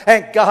fire,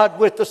 and God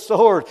with the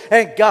sword,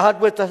 and God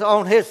with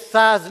on His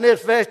sides and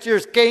His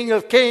vestures, King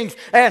of kings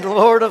and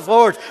Lord of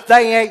lords.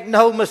 They ain't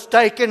no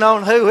mistaking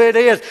on who it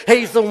is.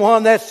 He's the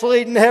one that's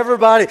leading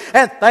everybody.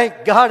 And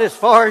thank God, as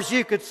far as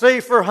you could see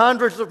for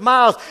hundreds of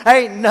miles,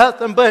 ain't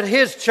nothing but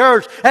His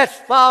church that's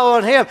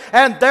following Him,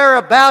 and they're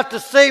about to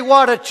see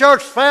what a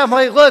church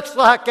family looks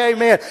like.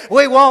 Amen.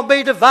 We won't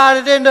be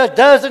divided into a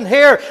dozen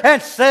here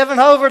and 7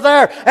 over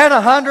there and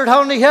 100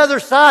 on the other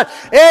side.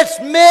 It's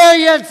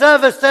millions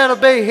of us that'll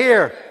be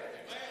here.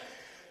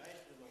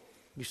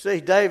 You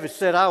see, David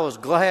said, I was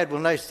glad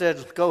when they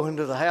said, go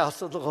into the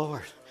house of the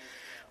Lord.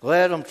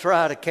 Let them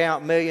try to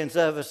count millions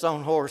of us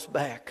on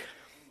horseback.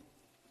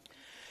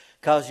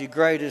 Because your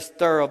greatest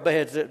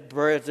thoroughbreds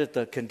at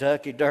the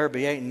Kentucky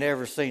Derby ain't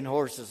never seen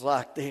horses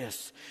like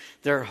this.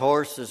 They're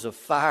horses of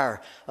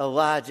fire.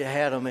 Elijah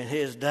had them in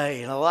his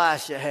day, and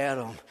Elisha had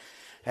them.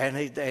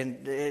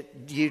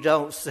 You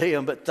don't see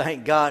them, but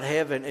thank God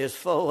heaven is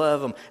full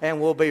of them.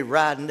 And we'll be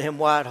riding them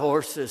white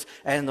horses,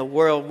 and the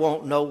world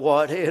won't know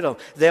what hit them.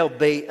 They'll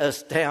be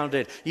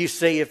astounded. You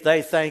see, if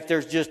they think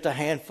there's just a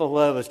handful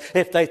of us,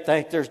 if they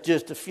think there's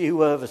just a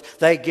few of us,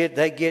 they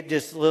get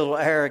just a little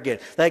arrogant.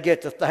 They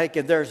get to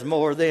thinking there's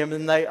more of them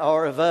than they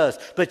are of us.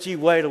 But you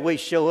wait till we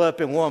show up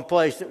in one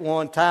place at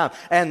one time,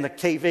 and the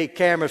TV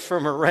cameras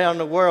from around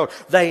the world,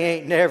 they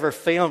ain't never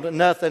filmed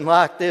nothing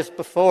like this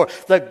before.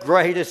 The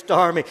greatest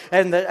army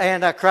and the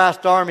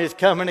Antichrist army is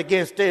coming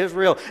against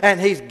Israel, and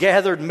he's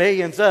gathered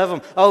millions of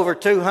them, over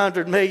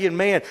 200 million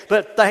men.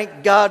 But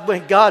thank God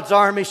when God's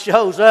army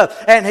shows up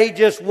and He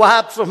just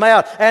wipes them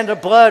out and the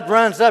blood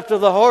runs up to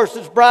the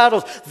horses'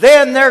 bridles,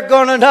 then they're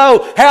going to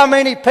know how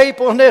many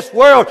people in this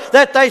world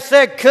that they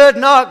said could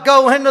not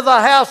go into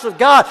the house of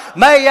God.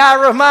 May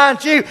I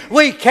remind you,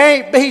 we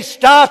can't be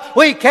stopped.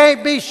 We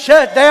can't be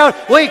shut down.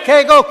 We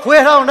can't go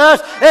quit on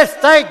us. It's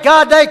thank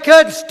God they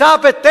couldn't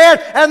stop it then,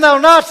 and they'll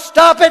not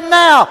stop it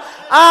now.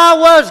 I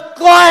was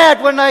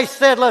glad when they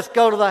said, let's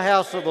go to the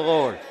house of the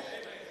Lord.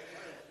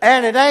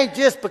 And it ain't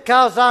just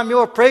because I'm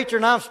your preacher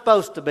and I'm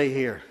supposed to be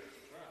here.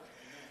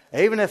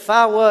 Even if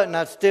I wasn't,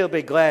 I'd still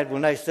be glad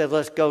when they said,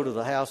 let's go to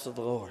the house of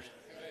the Lord.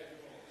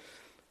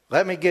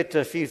 Let me get to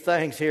a few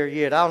things here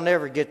yet. I'll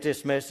never get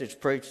this message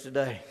preached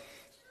today.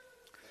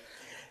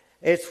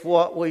 It's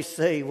what we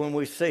see when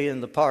we see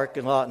in the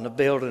parking lot and the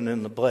building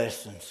and the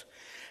blessings.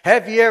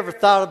 Have you ever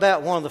thought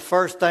about one of the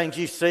first things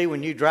you see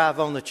when you drive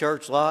on the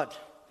church lot?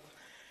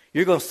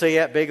 You're going to see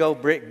that big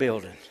old brick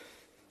building.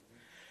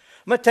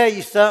 I'm going to tell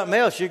you something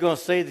else you're going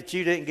to see that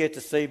you didn't get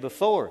to see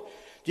before.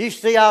 Do you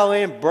see all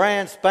them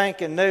brand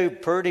spanking new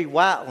pretty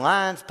white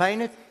lines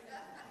painted?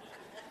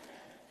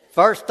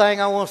 First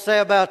thing I want to say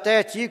about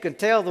that, you can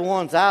tell the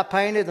ones I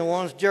painted and the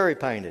ones Jerry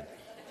painted.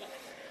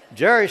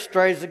 Jerry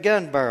strays the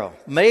gun barrel.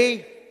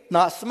 Me,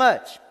 not so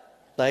much.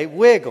 They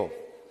wiggle.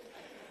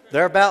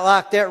 They're about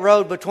like that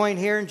road between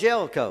here and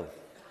Jellicoe.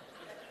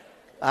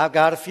 I've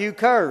got a few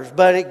curves,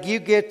 but you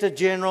get the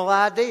general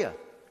idea.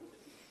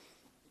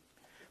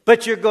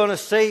 But you're going to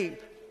see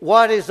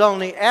what is on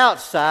the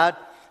outside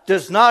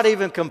does not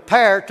even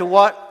compare to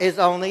what is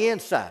on the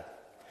inside.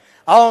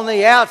 On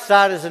the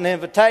outside is an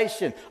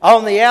invitation.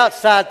 On the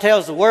outside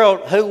tells the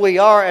world who we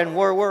are and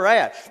where we're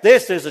at.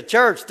 This is a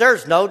church.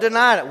 There's no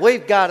denying it.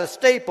 We've got a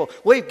steeple.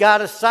 We've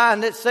got a sign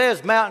that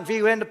says Mountain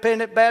View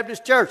Independent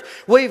Baptist Church.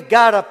 We've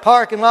got a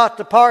parking lot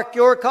to park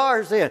your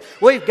cars in.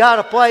 We've got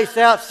a place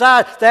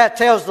outside that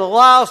tells the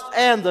lost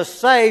and the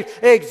saved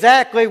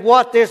exactly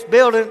what this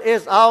building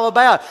is all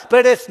about.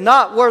 But it's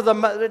not where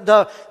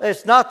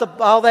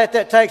all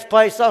that takes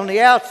place on the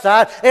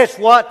outside. It's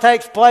what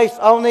takes place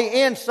on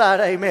the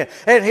inside. Amen.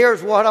 And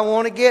here's what I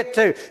want to get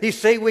to. You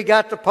see, we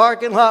got the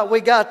parking lot,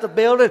 we got the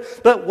building,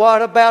 but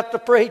what about the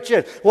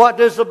preaching? What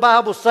does the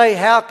Bible say?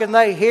 How can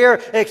they hear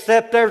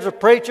except there's a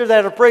preacher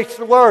that'll preach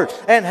the word?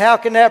 And how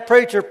can that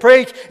preacher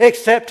preach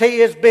except he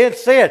has been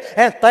sent?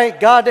 And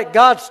thank God that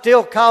God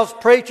still calls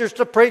preachers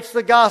to preach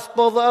the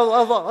gospel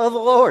of the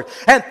Lord.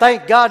 And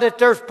thank God that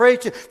there's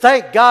preaching.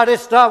 Thank God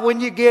it's not when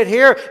you get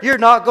here, you're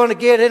not going to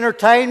get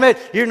entertainment.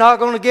 You're not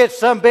going to get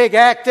some big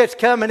act that's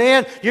coming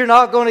in. You're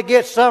not going to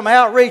get some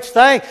outreach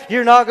thing.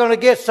 You're not going to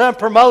get some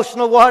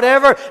promotional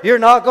whatever. You're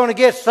not going to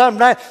get something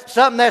that's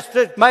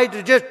just made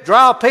to just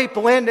draw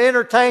people in to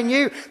entertain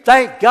you.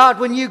 Thank God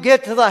when you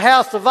get to the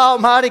house of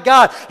Almighty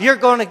God, you're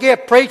going to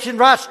get preaching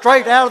right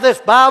straight out of this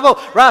Bible,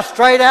 right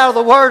straight out of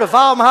the Word of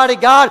Almighty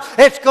God.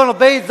 It's going to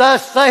be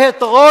thus saith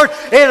the Lord.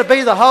 It'll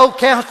be the whole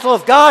counsel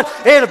of God.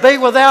 It'll be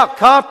without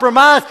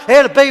compromise.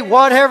 It'll be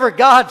whatever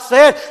God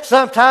said.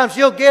 Sometimes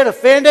you'll get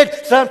offended.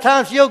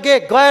 Sometimes you'll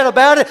get glad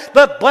about it.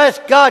 But bless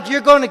God,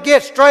 you're going to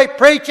get straight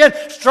preaching,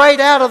 straight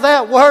out of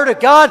that Word of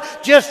God,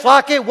 just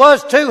like it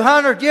was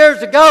 200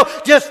 years ago,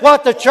 just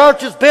what the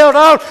church is built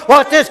on,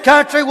 what this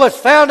country was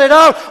founded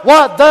on,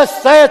 what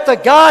thus saith the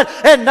God,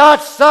 and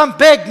not some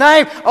big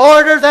name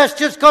order that's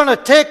just going to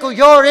tickle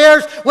your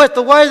ears with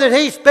the way that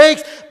he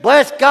speaks.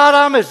 Bless God,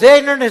 I'm as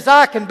ignorant as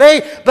I can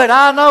be, but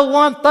I know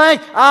one thing,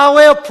 I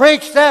will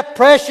preach that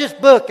precious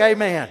book.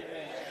 Amen.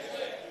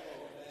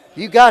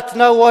 You got to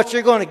know what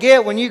you're going to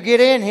get when you get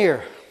in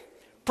here.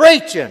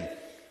 Preaching.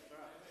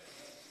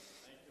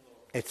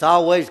 It's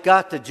always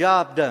got the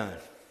job done.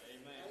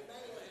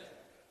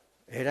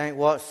 It ain't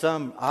what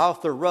some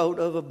author wrote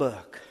of a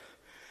book.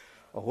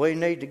 Well, we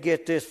need to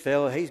get this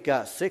fella. He's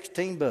got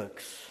 16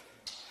 books.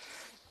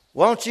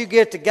 Won't you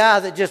get the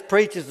guy that just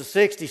preaches the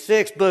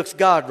 66 books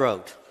God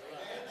wrote?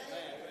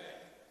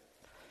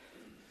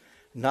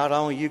 Not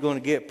only are you going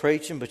to get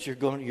preaching, but you're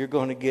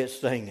going to get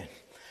singing.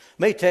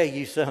 Let me tell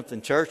you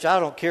something, church.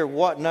 I don't care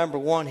what number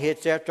one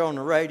hits out there on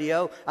the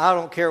radio. I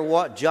don't care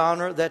what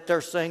genre that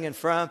they're singing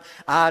from.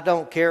 I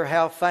don't care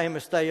how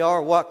famous they are,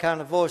 what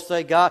kind of voice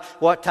they got,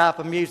 what type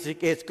of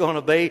music it's going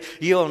to be.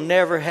 You'll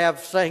never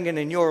have singing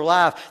in your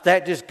life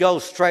that just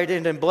goes straight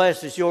in and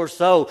blesses your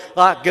soul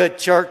like good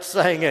church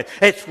singing.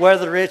 It's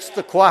whether it's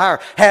the choir.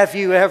 Have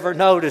you ever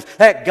noticed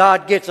that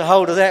God gets a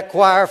hold of that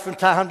choir from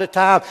time to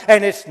time,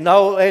 and it's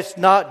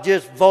not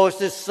just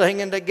voices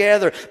singing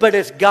together, but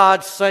it's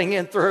God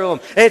singing through them.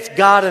 It's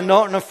God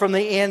anointing them from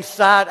the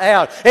inside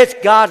out. It's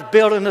God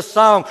building a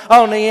song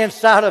on the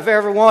inside of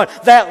everyone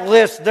that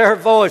lifts their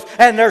voice,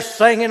 and they're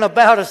singing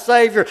about a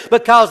Savior.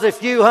 Because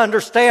if you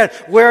understand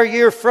where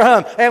you're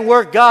from and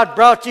where God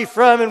brought you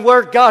from and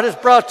where God has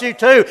brought you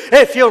to,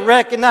 if you'll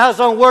recognize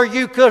on where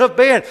you could have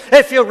been,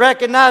 if you'll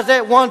recognize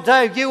that one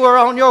day you were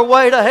on your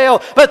way to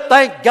hell, but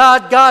thank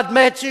God God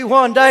met you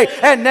one day,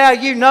 and now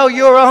you know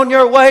you're on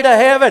your way to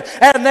heaven.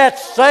 And that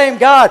same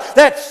God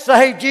that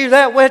saved you,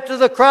 that went to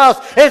the cross,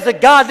 is the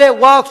God that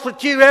walks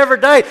with you every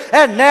day.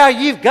 And now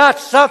you've got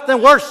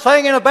something worth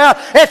singing about.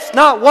 It's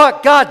not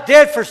what God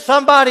did for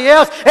somebody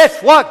else.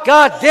 It's what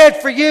God did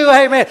for you.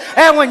 Amen.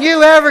 And when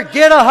you ever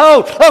get a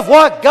hold of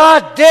what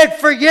God did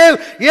for you,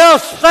 you'll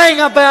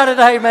sing about it.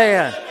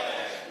 Amen.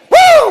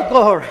 Woo!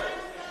 Glory.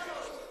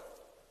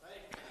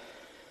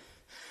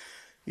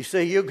 You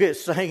see, you'll get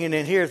singing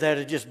in here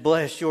that'll just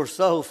bless your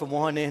soul from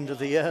one end to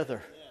the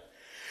other.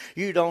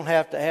 You don't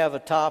have to have a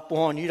top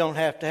 1. You don't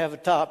have to have a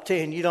top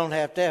 10. You don't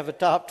have to have a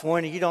top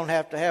 20. You don't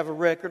have to have a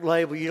record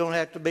label. You don't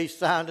have to be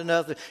signed to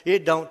nothing.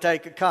 It don't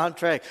take a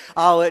contract.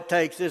 All it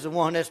takes is the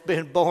one that's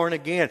been born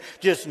again.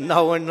 Just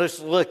knowing,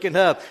 just looking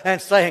up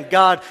and saying,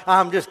 God,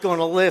 I'm just going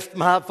to lift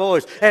my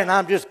voice and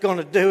I'm just going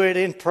to do it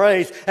in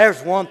praise.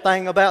 There's one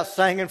thing about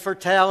singing for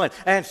talent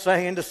and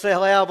singing to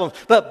sell albums.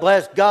 But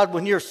bless God,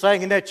 when you're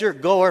singing that, you're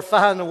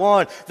glorifying the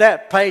one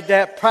that paid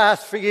that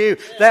price for you,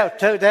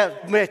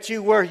 that met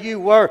you where you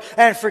were,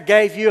 and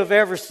forgave you of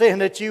every sin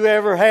that you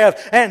ever have,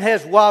 and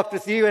has walked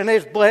with you and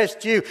has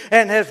blessed you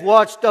and has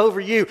watched over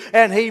you,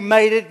 and He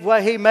made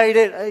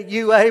it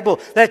you able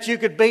that you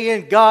could be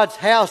in God's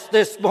house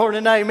this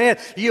morning. Amen.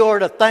 You ought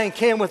to thank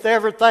Him with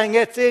everything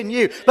that's in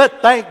you.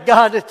 But thank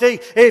God that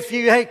if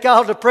you ain't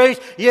called to preach,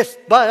 yes,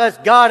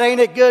 but God,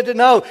 ain't it good to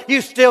know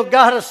you still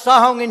got a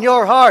song in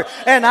your heart.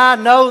 And I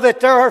know that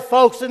there are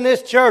folks in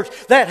this church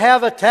that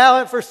have a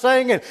talent for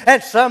singing,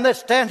 and some that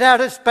stand out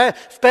as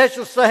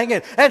special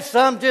singing, and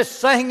some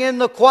just sing in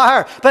the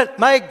choir. But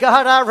may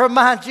God, I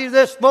remind you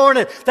this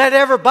morning that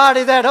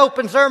everybody that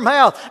opens their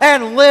mouth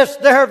and lifts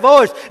their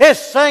voice is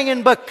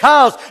singing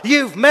because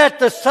you've met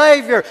the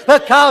Savior,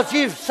 because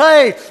you've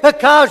saved,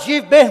 because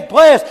you've been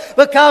blessed,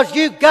 because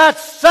you've got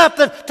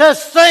something to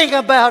sing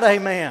about.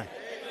 Amen.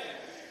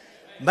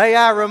 May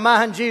I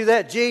remind you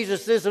that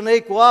Jesus is an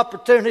equal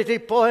opportunity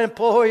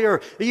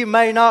employer. You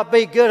may not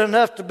be good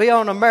enough to be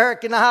on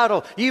American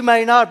Idol. You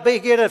may not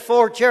get a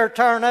 4-chair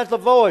turn as The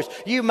Voice.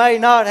 You may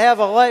not have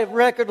a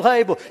record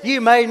label.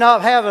 You may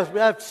not have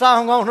a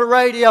song on the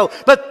radio.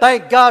 But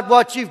thank God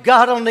what you've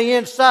got on the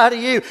inside of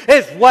you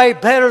is way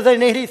better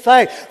than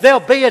anything.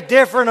 There'll be a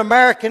different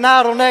American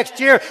Idol next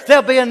year.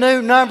 There'll be a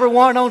new number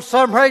 1 on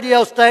some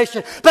radio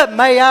station. But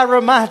may I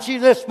remind you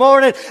this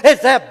morning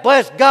is that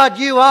bless God,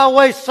 you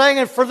always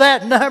singing for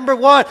that number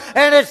 1,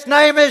 and its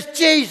name is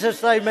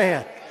Jesus.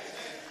 Amen.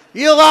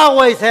 You'll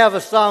always have a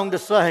song to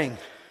sing,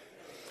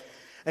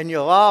 and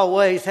you'll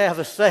always have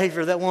a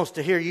Savior that wants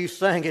to hear you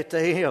sing it to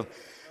Him.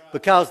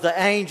 Because the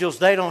angels,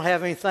 they don't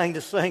have anything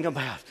to sing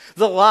about.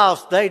 The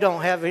lost, they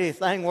don't have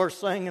anything worth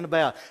singing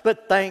about.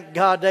 But thank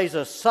God there's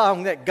a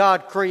song that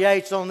God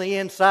creates on the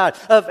inside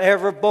of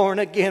every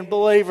born-again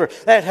believer.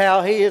 That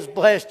how He has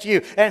blessed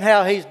you and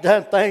how He's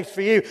done things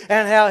for you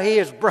and how He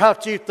has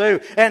brought you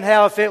through and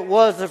how if it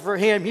wasn't for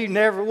Him, you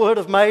never would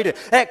have made it.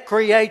 That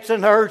creates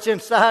an urge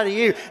inside of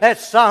you. That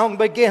song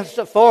begins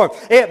to form.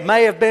 It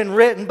may have been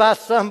written by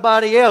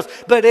somebody else,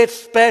 but it's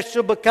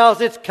special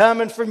because it's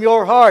coming from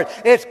your heart.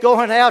 It's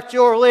going out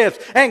your lips,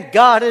 and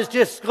God is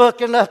just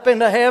looking up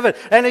into heaven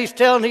and He's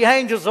telling the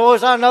angels,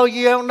 boys, I know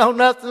you don't know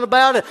nothing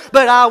about it,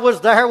 but I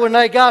was there when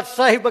they got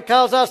saved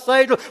because I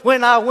saved them.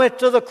 When I went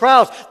to the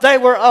cross, they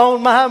were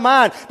on my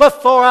mind.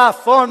 Before I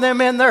formed them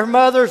in their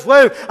mother's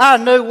womb, I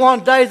knew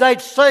one day they'd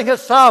sing a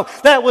song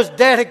that was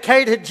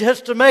dedicated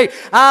just to me.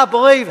 I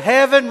believe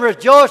heaven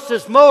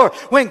rejoices more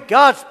when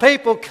God's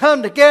people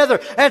come together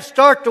and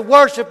start to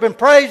worship and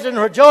praise and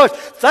rejoice.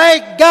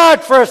 Thank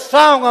God for a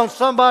song on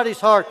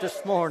somebody's heart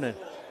this morning.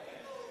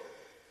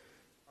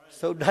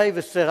 So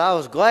David said, I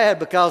was glad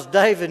because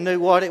David knew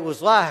what it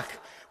was like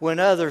when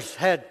others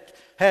had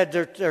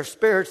their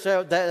spirits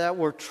that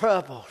were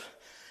troubled.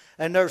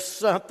 And there's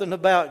something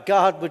about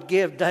God would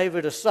give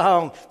David a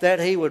song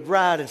that he would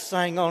write and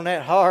sing on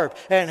that harp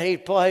and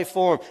he'd play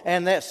for him.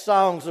 And that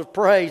songs of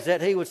praise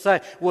that he would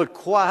sing would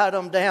quiet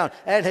them down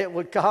and it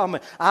would calm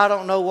them. I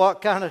don't know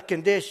what kind of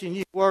condition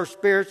you were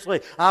spiritually.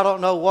 I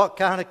don't know what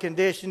kind of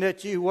condition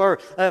that you were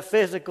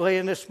physically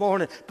in this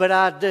morning. But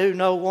I do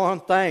know one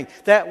thing,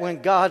 that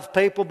when God's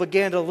people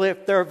begin to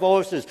lift their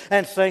voices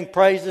and sing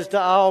praises to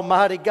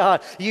Almighty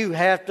God, you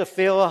have to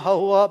feel a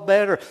whole lot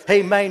better.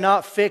 He may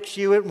not fix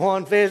you at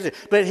one visit,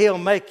 but He'll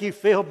make you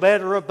feel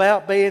better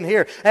about being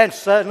here. And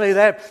suddenly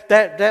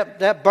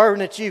that burden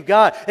that you've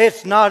got,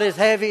 it's not as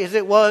heavy as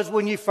it was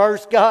when you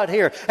first got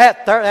here.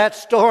 That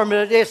storm,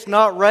 it's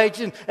not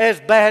raging as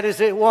bad as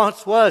it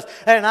once was.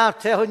 And I'm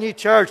telling you,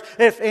 church,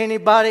 if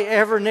anybody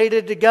ever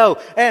needed to go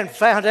and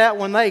found out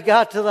when they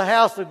got to the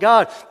house of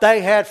God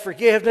they had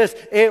forgiveness,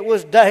 it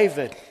was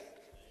David.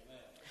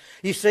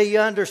 You see, you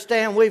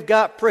understand, we've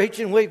got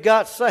preaching, we've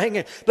got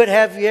singing, but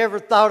have you ever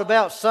thought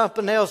about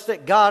something else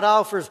that God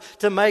offers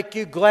to make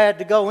you glad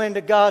to go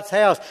into God's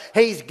house?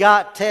 He's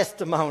got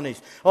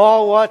testimonies.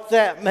 Oh, what's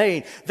that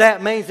mean?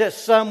 That means that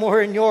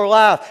somewhere in your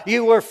life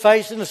you were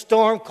facing a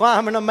storm,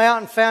 climbing a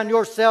mountain, found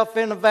yourself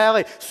in a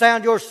valley,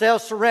 found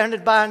yourself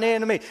surrounded by an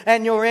enemy,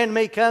 and your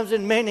enemy comes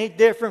in many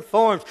different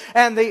forms.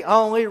 And the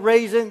only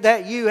reason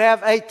that you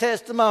have a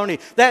testimony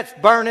that's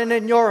burning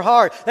in your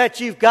heart that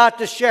you've got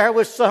to share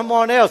with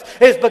someone else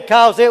is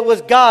because it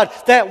was God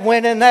that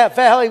went in that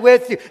valley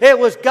with you. It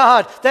was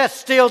God that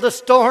stilled the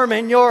storm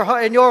in your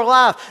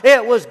life.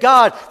 It was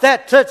God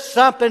that took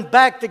something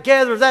back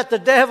together that the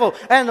devil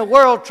and the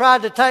world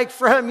tried to take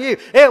from you.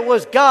 It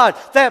was God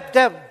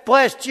that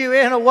blessed you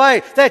in a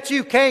way that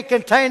you can't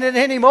contain it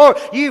anymore.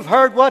 You've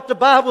heard what the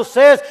Bible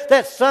says,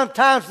 that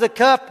sometimes the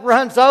cup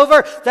runs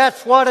over.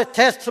 That's what a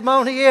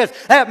testimony is.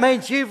 That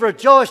means you've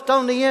rejoiced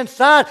on the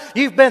inside.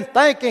 You've been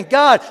thanking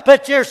God,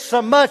 but there's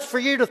so much for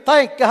you to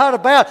thank God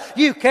about.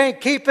 You can't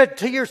keep it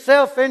to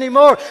yourself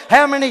anymore.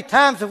 How many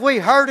times have we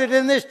heard it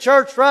in this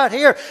church right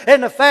here?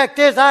 And the fact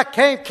is, I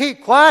can't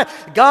keep quiet.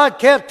 God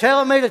kept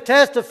telling me to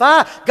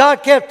testify.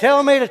 God kept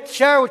telling me to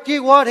share with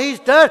you what He's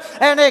done,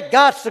 and it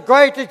got so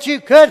great that you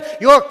could.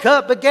 Your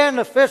cup began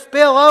to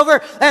spill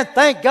over, and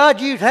thank God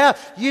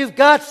you've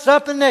got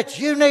something that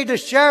you need to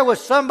share with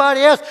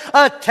somebody else.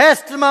 A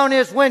testimony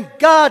is when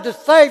God the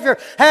Savior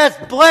has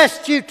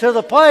blessed you to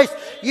the place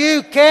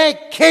you can't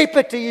keep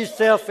it to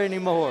yourself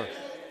anymore.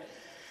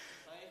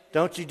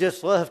 Don't you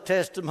just love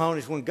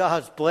testimonies when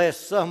God's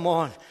blessed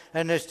someone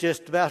and it's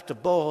just about to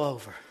boil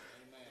over?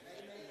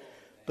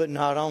 But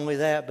not only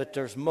that, but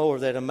there's more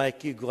that'll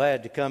make you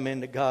glad to come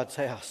into God's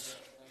house.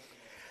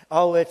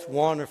 Oh, it's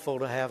wonderful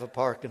to have a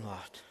parking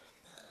lot.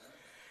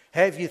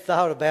 Have you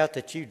thought about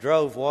that you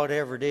drove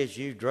whatever it is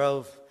you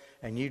drove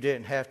and you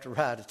didn't have to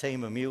ride a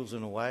team of mules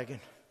in a wagon?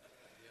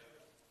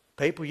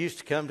 People used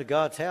to come to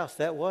God's house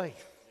that way.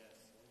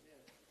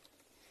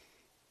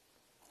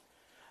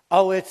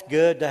 Oh, it's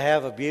good to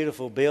have a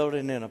beautiful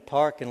building in a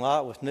parking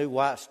lot with new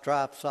white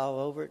stripes all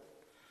over it.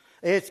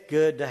 It's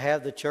good to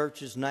have the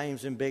church's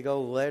names in big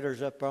old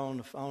letters up on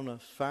the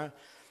front.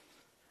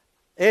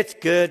 It's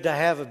good to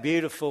have a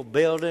beautiful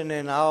building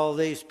and all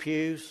these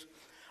pews.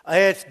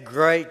 It's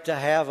great to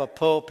have a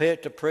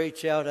pulpit to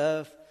preach out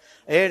of.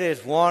 It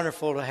is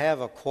wonderful to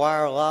have a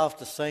choir loft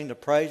to sing the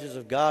praises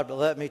of God. But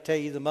let me tell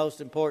you the most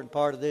important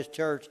part of this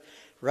church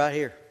right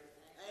here.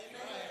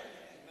 Amen.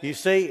 You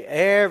see,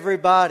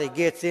 everybody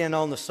gets in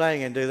on the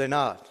singing, do they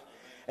not?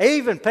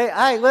 Even,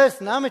 hey,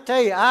 listen, let me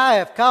tell you, I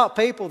have caught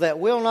people that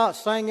will not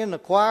sing in the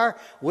choir,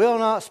 will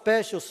not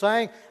special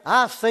sing.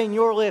 I've seen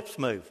your lips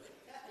move.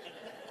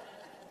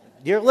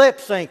 You're lip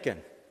syncing.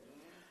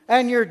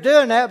 And you're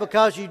doing that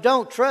because you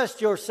don't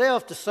trust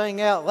yourself to sing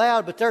out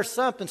loud, but there's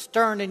something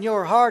stirring in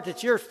your heart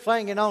that you're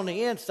singing on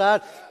the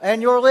inside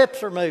and your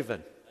lips are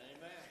moving.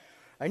 Amen.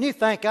 And you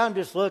think I'm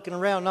just looking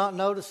around not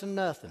noticing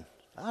nothing.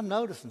 I'm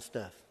noticing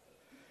stuff.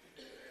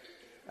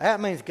 That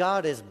means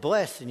God is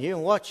blessing you,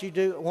 and what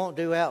you won't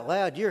do out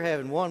loud, you're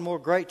having one more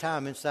great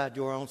time inside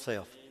your own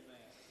self.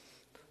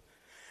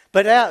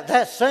 But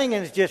that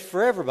singing is just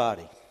for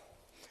everybody.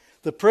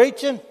 The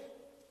preaching,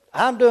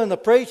 I'm doing the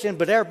preaching,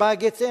 but everybody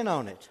gets in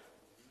on it.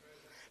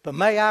 But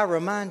may I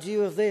remind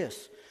you of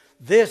this.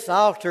 This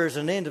altar is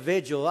an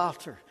individual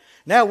altar.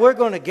 Now we're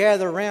going to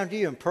gather around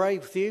you and pray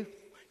with you.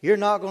 You're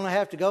not going to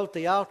have to go to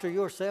the altar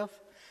yourself.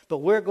 But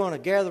we're going to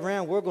gather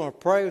around, we're going to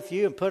pray with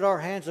you and put our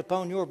hands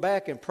upon your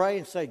back and pray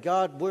and say,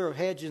 God, we're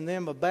hedging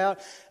them about,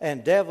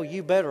 and devil,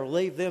 you better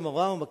leave them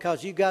alone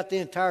because you got the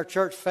entire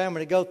church family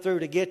to go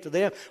through to get to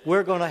them.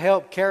 We're going to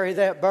help carry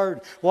that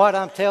burden. What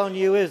I'm telling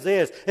you is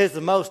this, is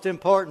the most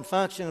important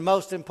function, the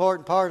most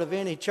important part of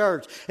any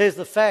church, is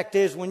the fact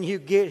is when you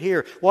get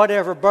here,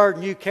 whatever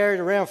burden you carried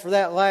around for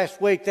that last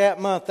week,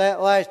 that month,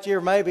 that last year,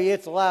 maybe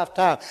it's a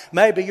lifetime.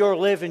 Maybe you're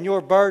living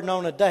your burden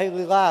on a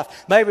daily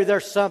life. Maybe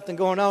there's something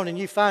going on and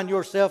you find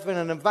yourself in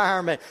an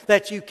environment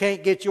that you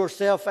can't get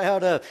yourself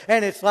out of,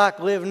 and it's like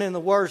living in the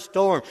worst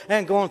storm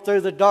and going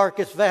through the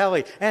darkest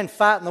valley and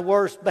fighting the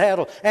worst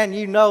battle, and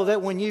you know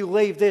that when you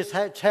leave this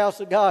house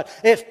of God,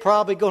 it's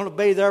probably going to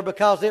be there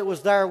because it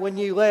was there when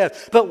you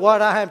left. But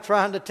what I am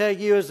trying to tell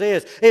you is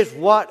this, is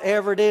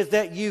whatever it is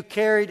that you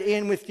carried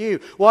in with you,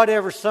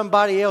 whatever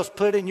somebody else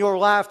put in your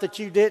life that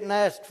you didn't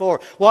ask for,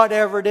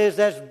 whatever it is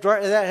that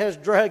has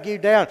dragged you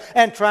down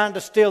and trying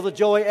to steal the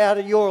joy out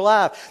of your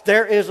life,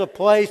 there is a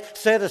place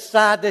set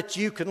aside that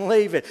you can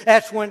leave it.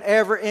 That's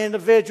whenever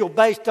individual,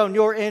 based on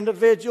your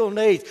individual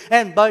needs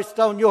and based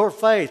on your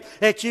faith,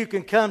 that you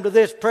can come to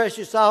this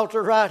precious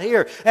altar right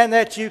here and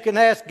that you can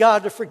ask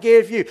God to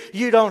forgive you.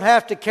 You don't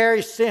have to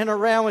carry sin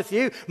around with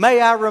you.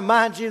 May I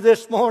remind you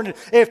this morning,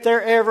 if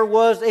there ever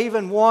was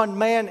even one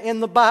man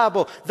in the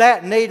Bible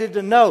that needed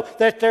to know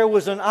that there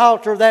was an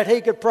altar that he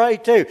could pray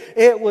to,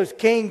 it was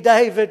King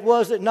David,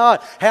 was it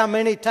not? How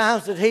many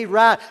times did he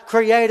write,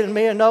 created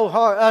me a new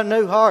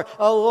heart,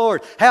 oh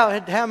Lord?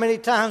 How many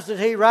times did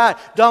he write,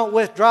 don't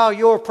withdraw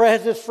your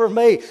presence from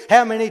me?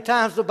 How many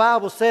times the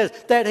Bible says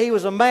that he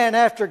was a man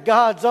after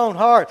God's own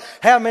heart?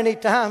 How many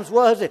times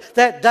was it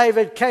that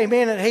David came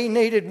in and he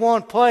needed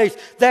one place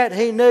that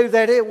he knew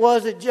that it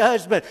wasn't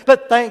judgment,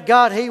 but thank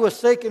God he was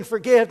seeking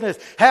forgiveness?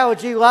 How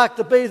would you like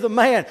to be the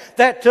man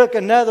that took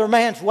another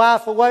man's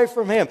wife away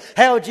from him?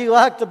 How would you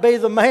like to be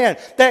the man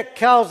that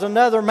caused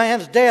another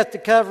man's death to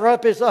cover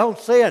up his own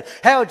sin?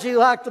 How would you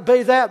like to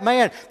be that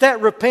man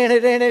that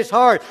repented in his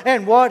heart,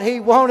 and what he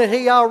wanted,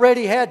 he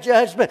already had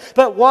judgment,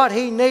 but what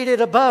he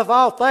needed above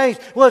all things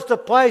was the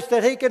place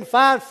that he can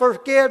find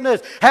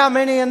forgiveness? How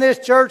many in this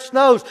church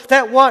knows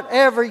that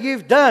whatever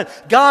you've done,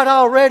 God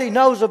already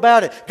knows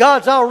about it?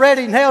 God's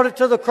already nailed it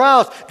to the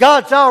cross.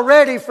 God's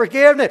already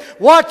forgiven it.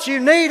 What you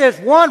need is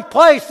one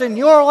place in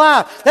your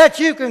life that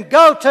you can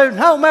go to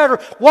no matter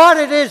what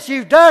it is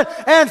you've done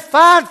and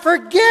find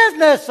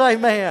forgiveness.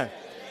 Amen.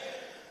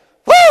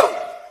 Woo!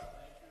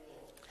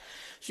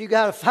 So you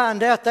got to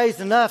find out there's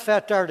enough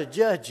out there to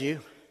judge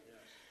you.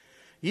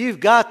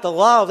 You've got the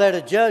law that'll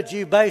judge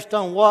you based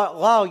on what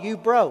law you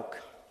broke.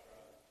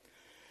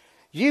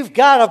 You've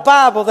got a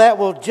Bible that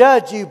will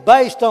judge you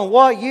based on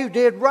what you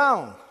did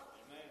wrong.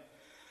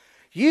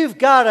 You've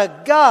got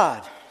a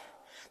God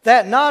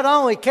that not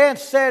only can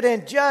set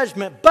in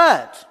judgment,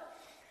 but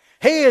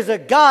He is a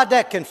God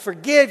that can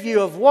forgive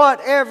you of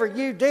whatever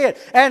you did.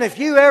 And if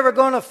you ever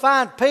going to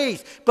find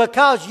peace,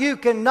 because you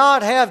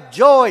cannot have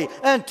joy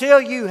until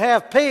you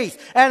have peace.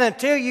 And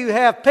until you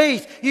have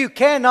peace, you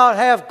cannot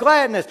have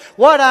gladness.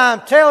 What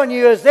I'm telling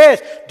you is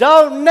this: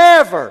 don't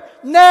never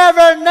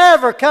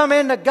come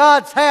into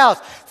God's house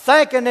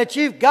thinking that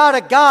you've got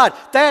a God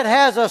that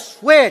has a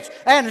switch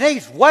and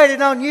He's waiting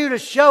on you to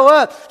show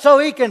up so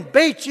He can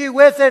beat you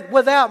with it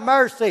without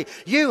mercy.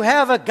 You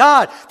have a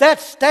God that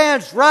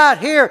stands right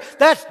here,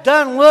 that's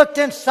done looked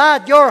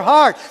inside your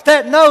heart,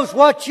 that knows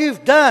what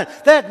you've done,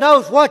 that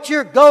knows what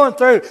you're going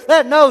through,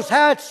 that knows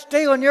how it's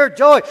stealing your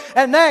joy.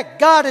 And that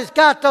God has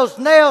got those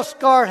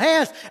nail-scarred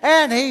hands,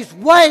 and He's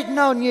waiting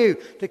on you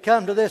to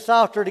come to this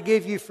altar to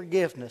give you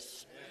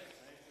forgiveness.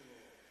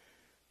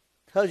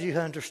 Because you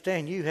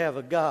understand you have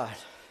a God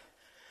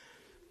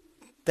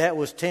that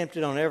was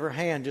tempted on every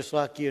hand just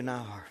like you and I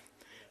are.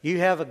 You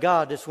have a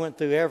God that's went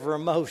through every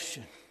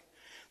emotion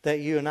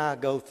that you and I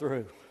go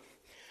through.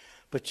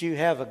 But you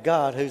have a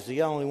God who's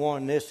the only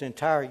one in this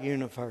entire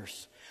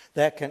universe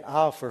that can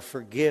offer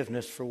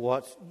forgiveness for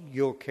what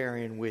you're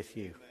carrying with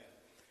you.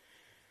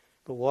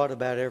 But what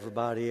about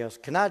everybody else?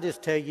 Can I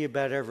just tell you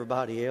about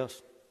everybody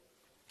else?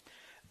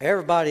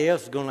 Everybody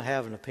else is going to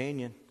have an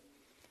opinion.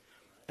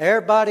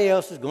 Everybody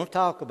else is going to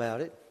talk about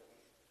it.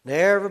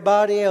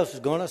 Everybody else is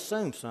going to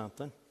assume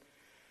something.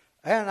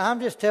 And I'm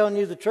just telling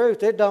you the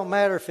truth. It don't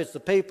matter if it's the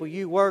people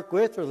you work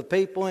with or the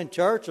people in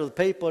church or the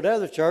people at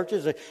other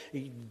churches.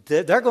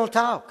 They're going to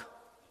talk.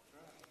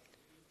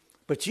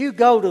 But you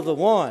go to the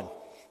one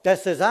that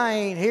says, I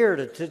ain't here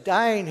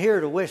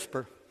to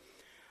whisper.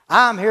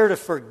 I'm here to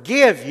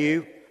forgive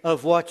you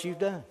of what you've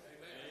done.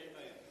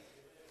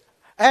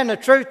 And the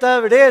truth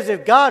of it is,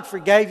 if God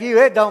forgave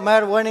you, it don't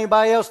matter what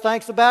anybody else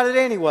thinks about it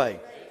anyway.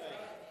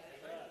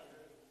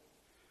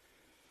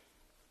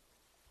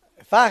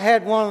 If I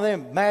had one of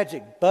them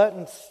magic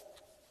buttons,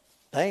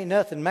 there ain't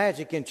nothing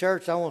magic in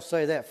church. I won't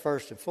say that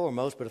first and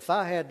foremost, but if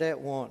I had that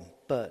one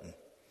button,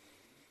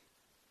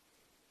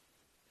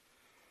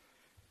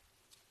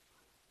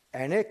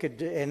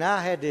 and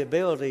I had the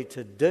ability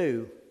to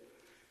do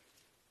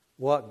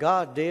what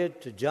God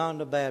did to John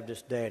the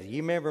Baptist's daddy.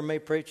 You remember me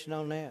preaching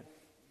on that?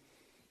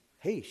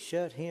 He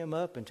shut him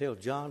up until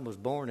John was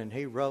born, and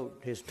he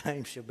wrote, his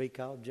name shall be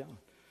called John.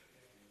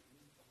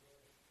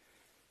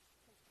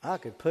 I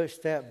could push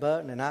that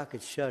button and I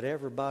could shut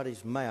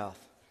everybody's mouth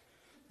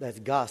that's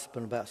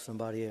gossiping about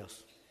somebody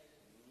else.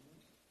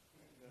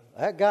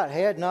 That got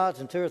head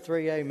nods and 2 or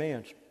 3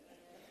 amens.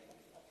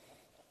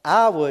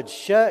 I would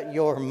shut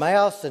your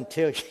mouth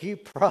until you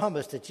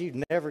promise that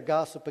you'd never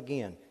gossip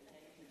again.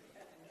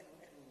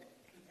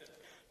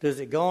 Does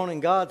it go on in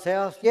God's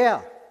house?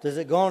 Yeah. Does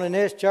it go on in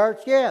this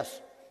church?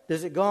 Yes.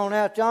 Does it go on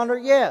out yonder?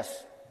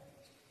 Yes.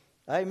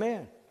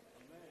 Amen.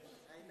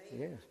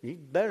 Yeah, you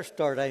better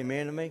start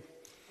amen to me.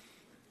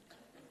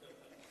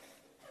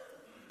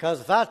 Because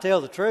if I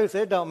tell the truth,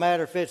 it don't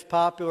matter if it's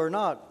popular or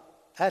not.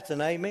 That's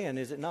an amen,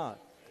 is it not?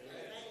 Amen.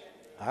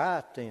 All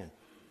right, then.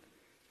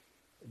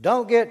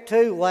 Don't get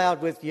too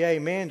loud with your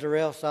amens or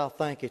else I'll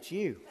think it's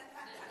you.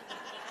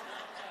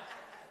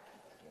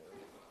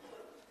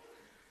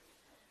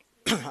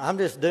 I'm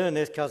just doing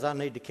this because I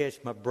need to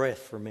catch my breath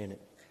for a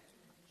minute.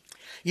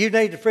 You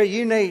need to pray.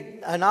 You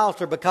need an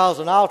altar because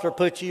an altar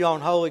puts you on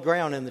holy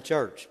ground in the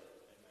church.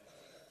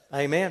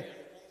 Amen.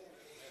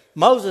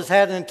 Moses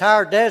had an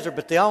entire desert,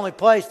 but the only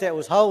place that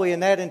was holy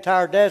in that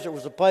entire desert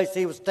was the place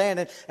he was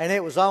standing, and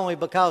it was only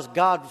because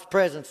God's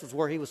presence was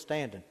where he was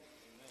standing.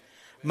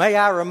 May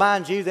I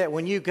remind you that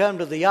when you come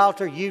to the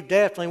altar, you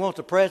definitely want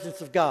the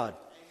presence of God.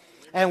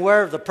 And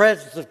where the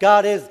presence of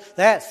God is,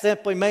 that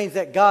simply means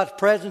that God's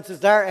presence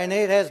is there and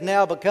it has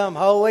now become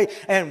holy.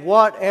 And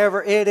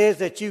whatever it is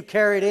that you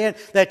carried in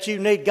that you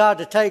need God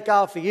to take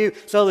off of you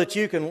so that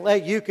you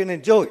can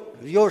enjoy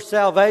your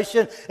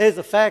salvation, is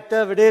the fact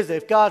of it is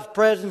if God's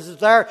presence is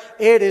there,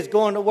 it is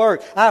going to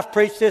work. I've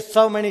preached this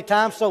so many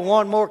times, so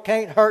one more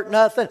can't hurt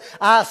nothing.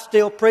 I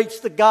still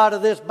preach the God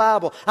of this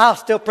Bible. I'll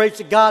still preach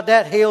the God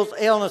that heals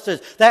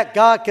illnesses, that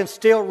God can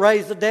still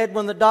raise the dead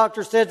when the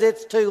doctor says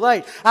it's too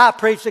late. I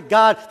preach the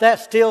God that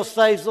still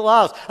saves the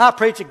lost. I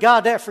preach a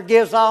God that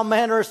forgives all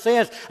manner of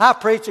sins. I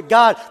preach a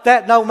God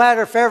that no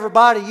matter if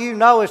everybody you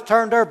know has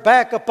turned their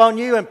back upon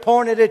you and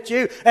pointed at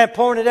you and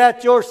pointed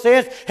at your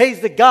sins,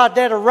 He's the God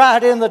that'll write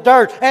in the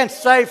dirt and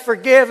say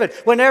forgiven.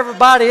 When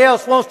everybody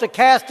else wants to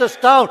cast a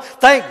stone,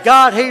 thank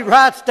God He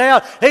writes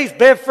down He's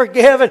been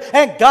forgiven.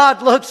 And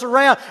God looks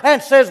around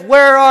and says,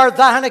 where are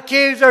thine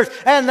accusers?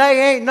 And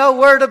they ain't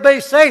nowhere to be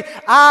seen.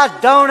 I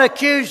don't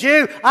accuse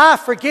you. I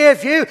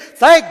forgive you.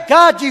 Thank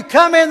God you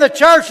come in the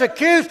church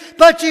accused,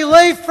 but you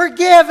leave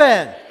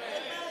forgiven.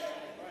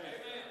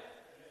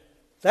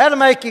 That'll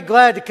make you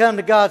glad to come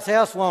to God's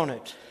house, won't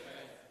it?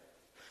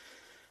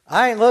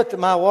 I ain't looked at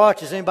my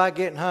watch. Is anybody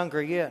getting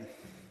hungry yet?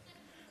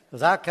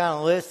 Because I kind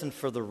of listen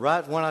for the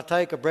right. When I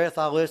take a breath,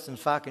 I listen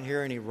if I can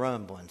hear any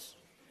rumblings.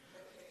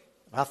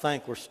 I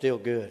think we're still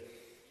good.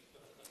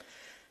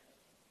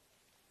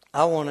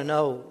 I want to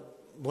know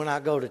when I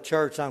go to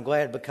church, I'm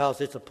glad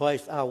because it's a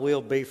place I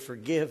will be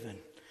forgiven.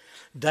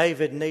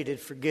 David needed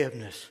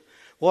forgiveness.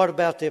 What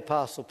about the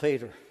Apostle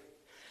Peter?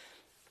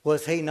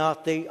 Was he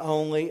not the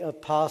only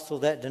apostle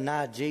that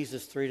denied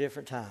Jesus 3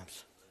 different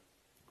times?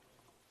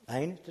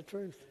 Ain't it the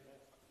truth?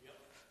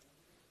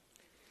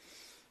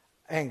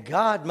 And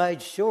God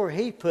made sure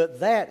He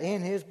put that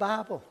in His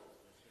Bible.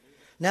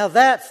 Now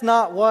that's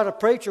not what a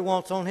preacher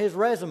wants on his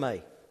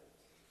resume.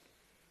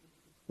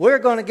 We're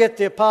going to get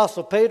the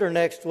Apostle Peter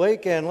next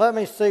week, and let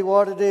me see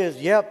what it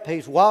is. Yep,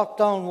 he's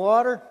walked on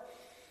water.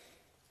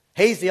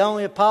 He's the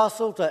only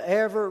apostle to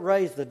ever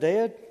raise the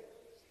dead.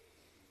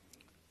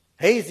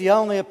 He's the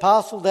only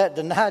apostle that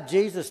denied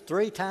Jesus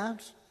 3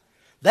 times.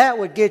 That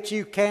would get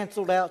you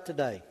canceled out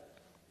today,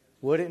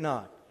 would it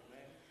not?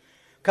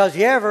 Because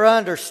you ever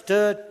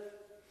understood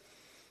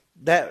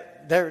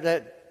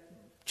that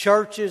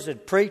churches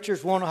and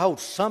preachers want to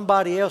hold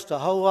somebody else to a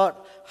whole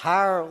lot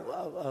higher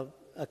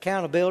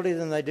accountability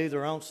than they do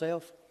their own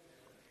self?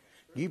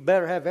 You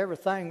better have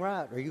everything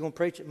right or you're going to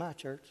preach at my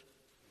church.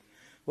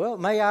 Well,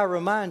 may I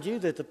remind you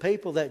that the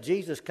people that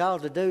Jesus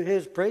called to do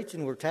His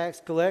preaching were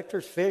tax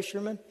collectors,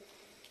 fishermen,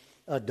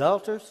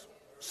 adulterers,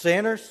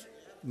 sinners,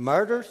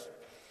 murderers.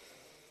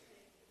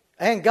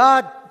 And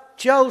God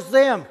chose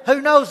them,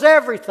 who knows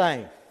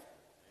everything.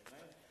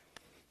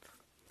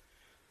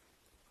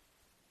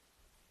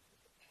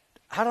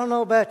 I don't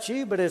know about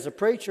you, but as a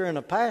preacher and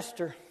a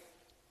pastor,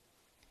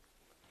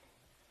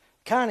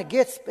 it kind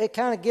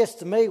of gets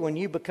to me when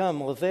you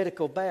become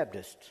Levitical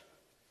Baptist.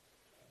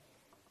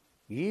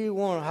 You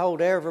want to hold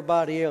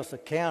everybody else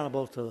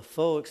accountable to the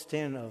full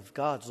extent of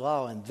God's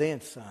law and then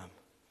some,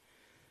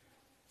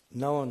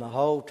 knowing the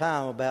whole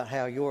time about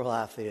how your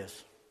life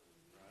is.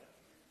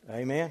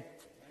 Amen?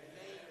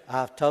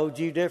 I've told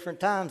you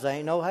different times, there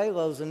ain't no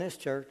halos in this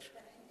church.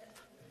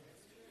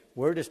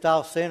 We're just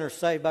all sinners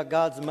saved by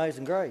God's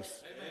amazing grace.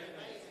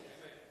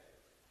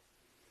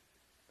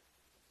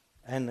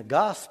 And the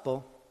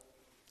gospel,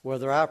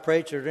 whether I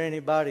preach it or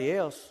anybody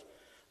else,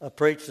 I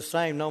preach the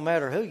same no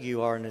matter who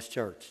you are in this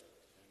church.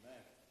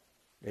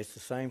 It's the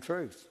same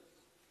truth.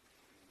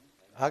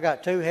 I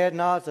got 2 head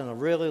nods and a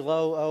really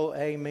low oh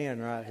amen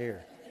right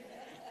here.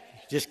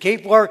 Just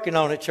keep working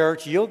on it,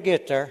 church. You'll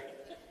get there.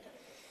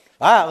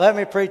 All right, let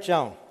me preach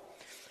on.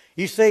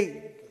 You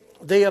see,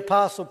 the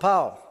Apostle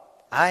Paul,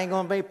 I ain't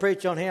going to be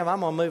preaching on him. I'm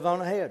going to move on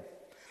ahead.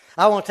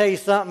 I want to tell you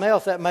something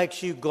else that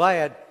makes you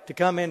glad to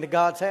come into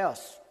God's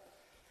house.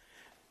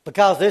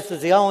 Because this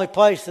is the only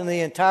place in the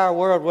entire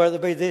world, whether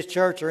it be this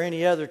church or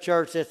any other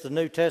church, that's the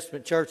New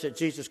Testament church, that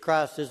Jesus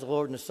Christ is the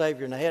Lord and the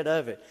Savior, and the head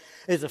of it.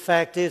 Is the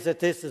fact is that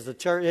this is the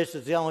church. This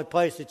is the only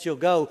place that you'll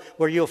go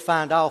where you'll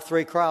find all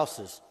 3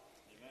 crosses.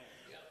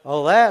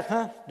 Oh, that,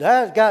 huh?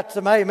 That's got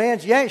some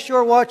amens. You ain't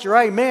sure what you're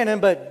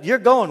amening, but you're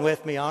going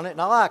with me on it,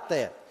 and I like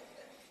that.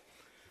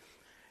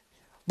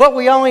 But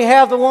we only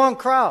have the 1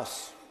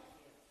 cross.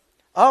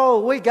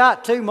 Oh, we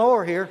got 2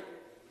 more here.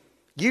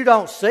 You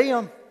don't see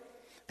them.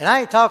 And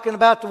I ain't talking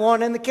about the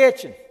one in the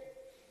kitchen.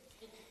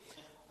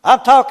 I'm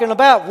talking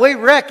about, we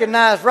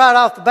recognize right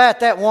off the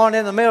bat that one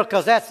in the middle,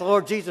 because that's the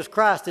Lord Jesus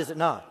Christ, is it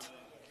not?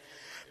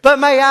 But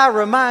may I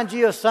remind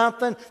you of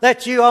something,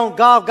 that you on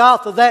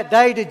Golgotha that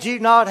day, did you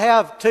not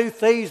have 2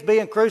 thieves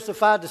being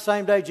crucified the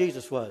same day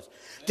Jesus was?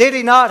 Did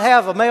he not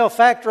have a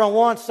malefactor on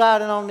one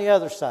side and on the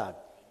other side?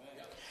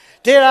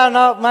 Did I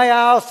not, may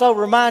I also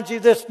remind you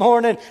this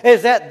morning,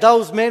 is that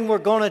those men were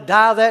going to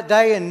die that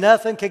day and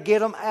nothing could get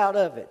them out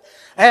of it.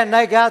 And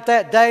they got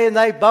that day and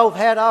they both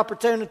had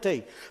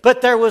opportunity. But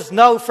there was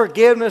no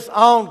forgiveness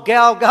on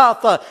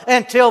Golgotha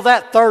until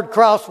that 3rd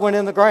cross went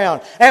in the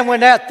ground. And when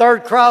that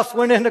 3rd cross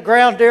went in the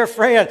ground, dear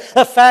friend,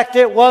 the fact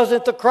it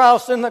wasn't the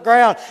cross in the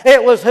ground.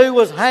 It was who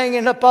was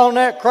hanging upon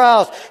that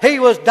cross. He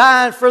was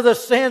dying for the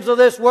sins of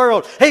this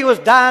world. He was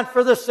dying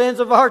for the sins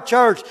of our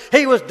church.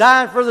 He was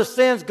dying for the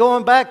sins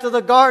going back to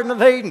the Garden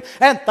of Eden.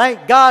 And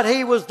thank God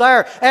he was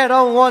there. And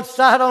on one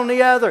side, on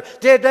the other,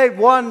 did they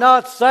one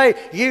not say,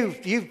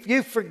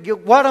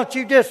 why don't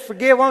you just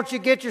forgive? Why don't you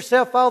get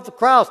yourself off the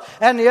cross?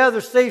 And the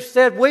other thief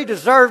said, we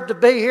deserve to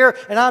be here,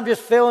 and I'm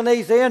just filling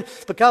these in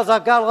because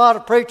I've got a lot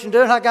of preaching to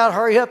do, and I got to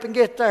hurry up and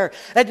get there.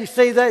 And you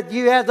see that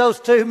you had those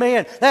 2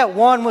 men. That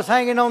one was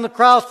hanging on the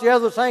cross, the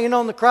other was hanging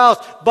on the cross.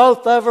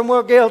 Both of them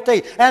were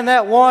guilty. And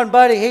that one,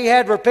 buddy, he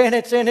had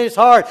repentance in his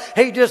heart.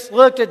 He just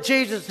looked at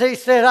Jesus. He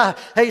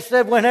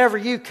said, whenever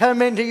you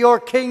come into your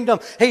kingdom,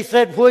 he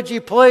said, would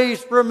you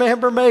please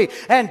remember me?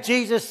 And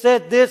Jesus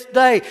said, this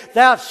day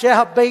thou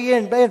shalt be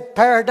in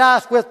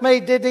paradise with me.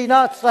 Did he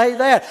not say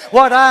that?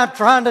 What I'm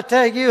trying to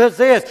tell you is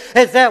this,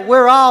 is that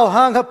we're all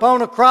hung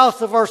upon a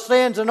cross of our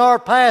sins and our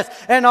past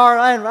and our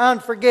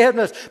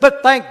unforgiveness.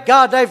 But thank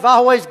God they've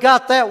always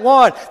got that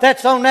one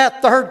that's on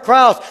that 3rd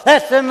cross.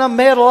 That's in the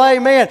middle,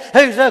 amen.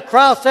 Who's the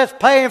cross that's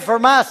paying for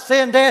my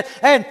sin debt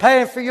and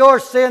paying for your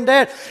sin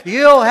debt.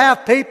 You'll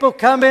have people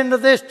come into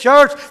this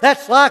church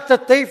that's like the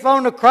thief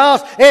on the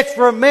cross. It's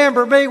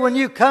remember me when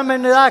you come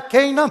into thy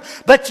kingdom.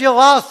 But you'll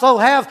also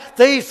have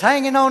thieves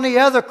hanging on the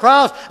other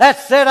cross that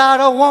said, I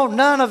don't want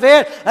none of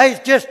it. They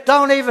just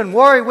don't even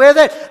worry with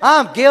it.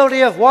 I'm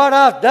guilty of what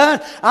I've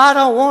done. I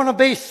don't want to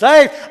be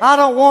saved. I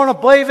don't want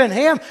to believe in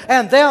him.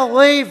 And they'll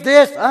leave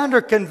this under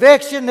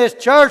conviction, this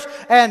church,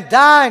 and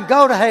die and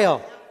go to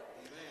hell.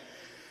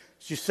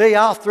 You see,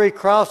 all 3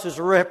 crosses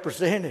are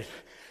represented.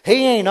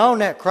 He ain't on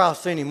that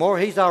cross anymore.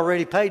 He's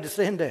already paid the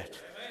sin debt.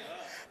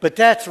 But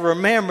that's a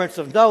remembrance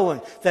of knowing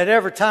that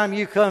every time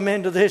you come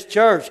into this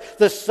church,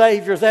 the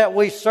Savior that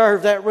we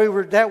serve, that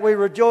we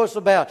rejoice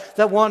about,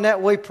 the one that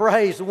we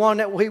praise, the one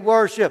that we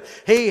worship,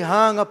 he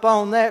hung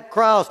upon that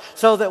cross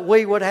so that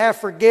we would have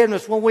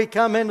forgiveness when we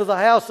come into the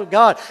house of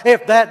God.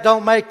 If that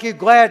don't make you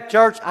glad,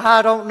 church,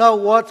 I don't know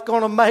what's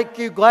going to make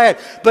you glad.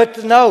 But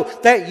to know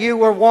that you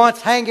were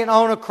once hanging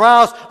on a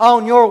cross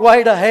on your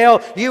way to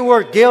hell, you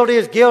were guilty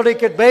as guilty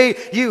could be.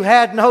 You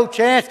had no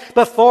chance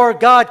before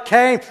God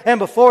came and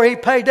before he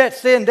paid that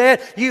sin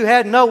debt. You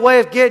had no way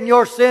of getting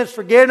your sins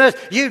forgiveness.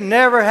 You'd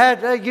never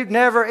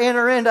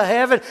enter into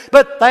heaven.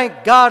 But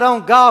thank God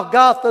on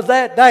Golgotha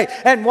that day.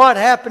 And what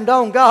happened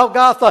on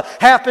Golgotha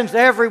happens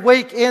every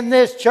week in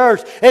this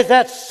church, is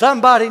that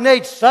somebody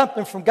needs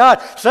something from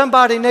God.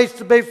 Somebody needs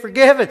to be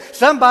forgiven.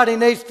 Somebody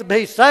needs to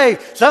be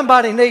saved.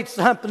 Somebody needs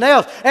something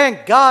else. And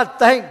God,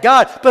 thank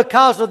God,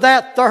 because of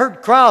that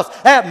 3rd cross,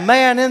 that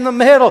man in the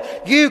middle,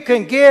 you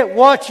can get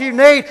what you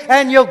need,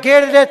 and you'll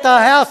get it at the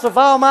house of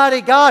Almighty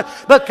God,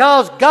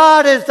 because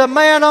God is the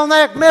man on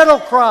that middle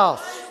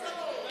cross.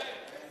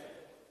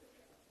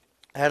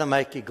 That'll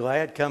make you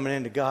glad coming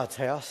into God's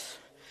house.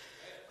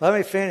 Let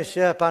me finish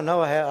up. I don't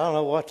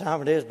know what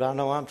time it is, but I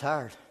know I'm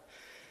tired.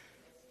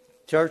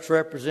 Church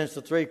represents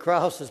the 3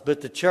 crosses, but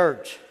the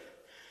church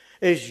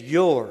is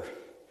your.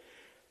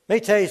 Let me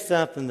tell you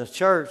something. The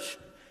church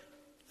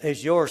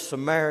is your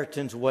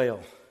Samaritan's well.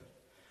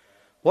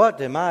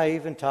 What am I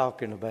even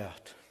talking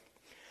about?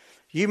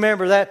 You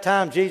remember that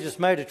time Jesus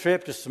made a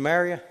trip to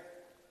Samaria?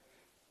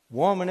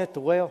 Woman at the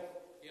well?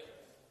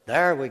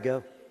 There we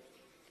go.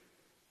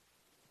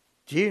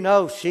 Do you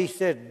know, she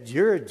said,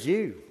 you're a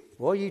Jew.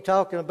 What are you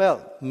talking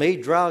about? Me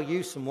draw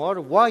you some water?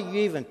 Why are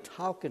you even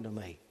talking to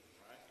me?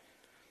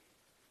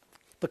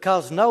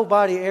 Because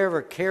nobody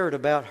ever cared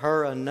about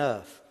her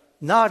enough,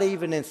 not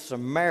even in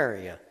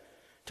Samaria,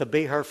 to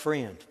be her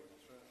friend.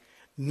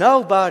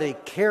 Nobody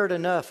cared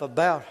enough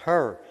about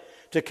her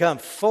to come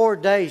 4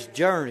 days'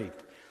 journey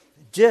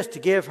just to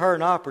give her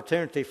an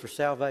opportunity for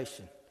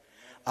salvation.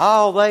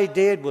 All they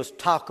did was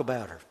talk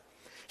about her.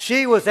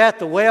 She was at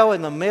the well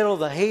in the middle of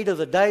the heat of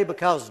the day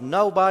because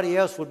nobody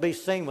else would be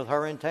seen with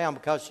her in town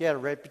because she had a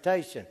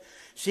reputation.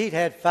 She'd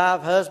had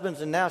 5 husbands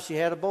and now she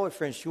had a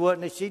boyfriend.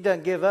 She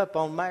doesn't give up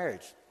on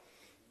marriage.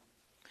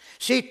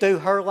 She threw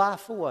her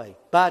life away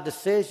by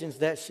decisions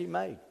that she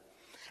made.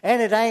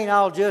 And it ain't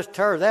all just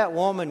her. That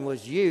woman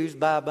was used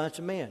by a bunch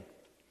of men.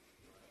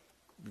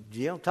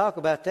 You don't talk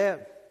about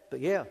that, but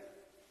yeah,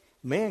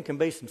 men can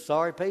be some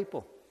sorry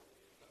people.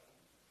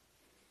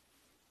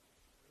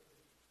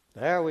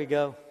 There we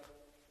go.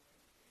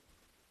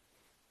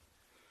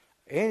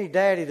 Any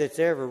daddy that's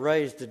ever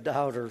raised a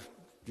daughter,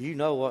 you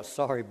know what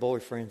sorry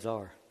boyfriends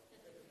are.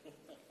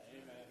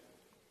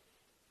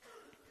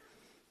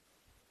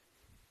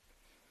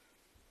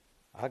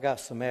 I got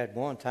so mad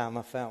one time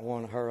I found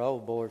one of her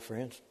old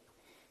boyfriends.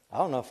 I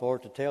don't know if I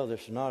ought to tell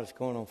this or not. It's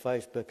going on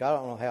Facebook. I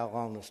don't know how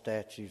long the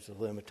statutes of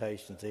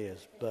limitations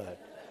is,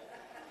 but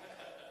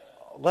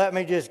let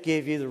me just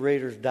give you the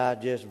Reader's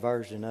Digest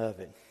version of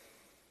it.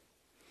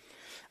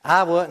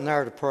 I wasn't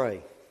there to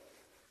pray.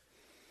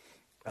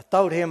 I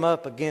throwed him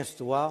up against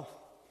the wall,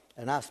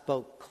 and I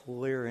spoke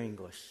clear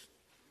English.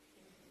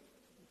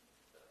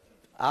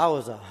 I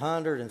was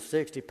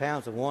 160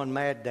 pounds of one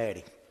mad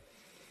daddy.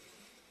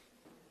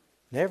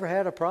 Never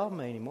had a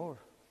problem anymore.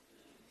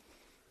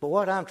 But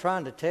what I'm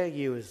trying to tell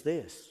you is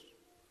this.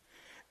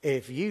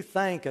 If you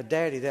think a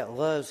daddy that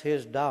loves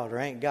his daughter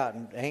ain't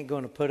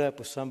going to put up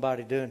with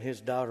somebody doing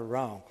his daughter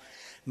wrong,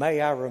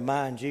 may I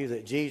remind you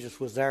that Jesus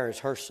was there as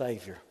her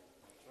Savior.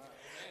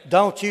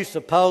 Don't you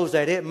suppose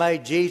that it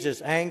made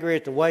Jesus angry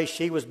at the way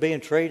she was being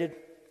treated?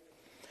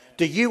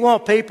 Do you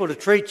want people to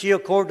treat you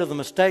according to the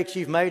mistakes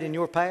you've made in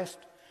your past?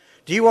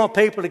 Do you want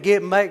people to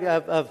make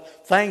of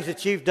things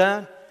that you've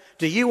done?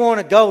 Do you want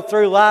to go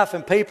through life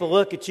and people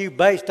look at you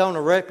based on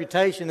a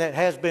reputation that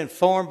has been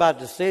formed by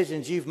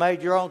decisions you've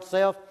made your own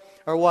self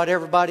or what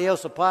everybody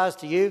else applies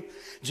to you?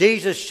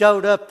 Jesus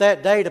showed up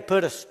that day to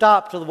put a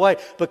stop to the way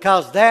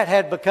because that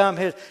had become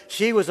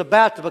she was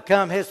about to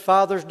become his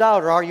father's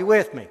daughter. Are you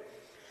with me?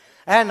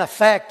 And the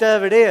fact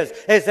of it is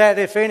that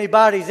if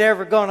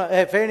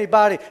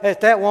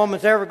that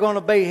woman's ever going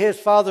to be his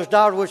father's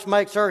daughter, which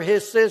makes her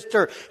his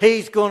sister,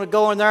 he's going to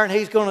go in there and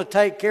he's going to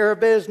take care of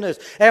business.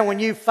 And when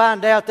you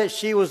find out that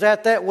she was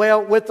at that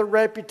well with the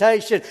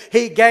reputation,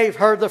 he gave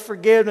her the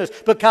forgiveness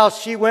because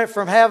she went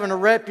from having a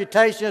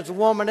reputation as a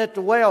woman at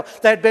the well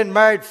that had been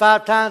married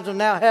 5 times and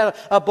now had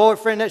a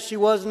boyfriend that she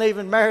wasn't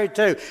even married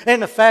to.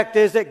 And the fact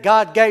is that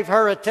God gave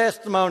her a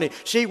testimony.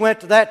 She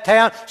went to that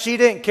town. She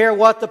didn't care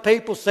what the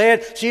people said.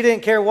 She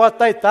didn't care what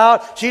they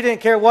thought. She didn't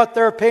care what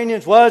their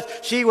opinions was.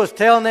 She was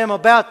telling them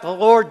about the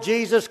Lord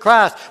Jesus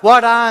Christ.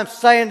 What I'm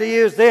saying to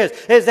you is this,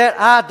 is that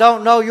I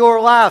don't know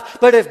your life,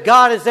 but if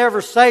God has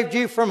ever saved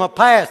you from a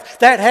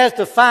past, that has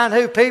defined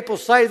who people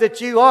say that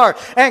you are.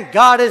 And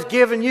God has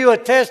given you a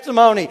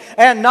testimony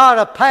and not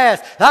a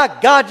past.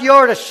 God, you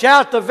ought to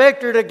shout the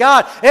victory to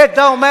God. It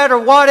don't matter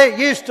what it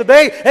used to be.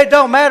 It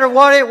don't matter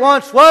what it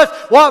once was.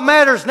 What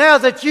matters now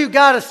is that you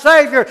got a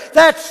Savior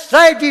that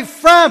saved you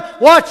from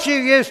what you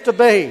used to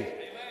be.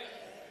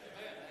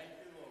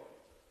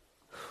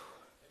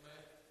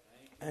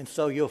 And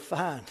so you'll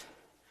find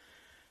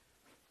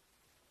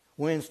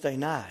Wednesday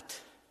night.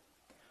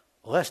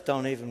 Let's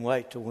don't even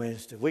wait till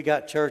Wednesday. We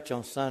got church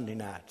on Sunday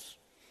nights.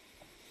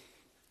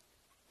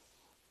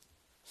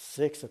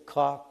 6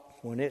 o'clock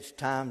when it's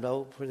time to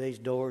open these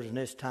doors and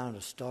it's time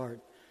to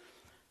start.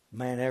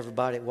 Man,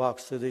 everybody that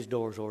walks through these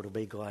doors ought to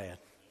be glad.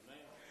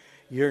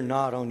 You're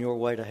not on your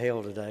way to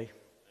hell today.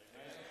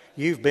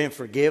 You've been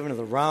forgiven of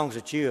the wrongs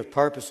that you have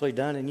purposely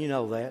done, and you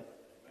know that.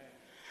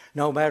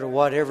 No matter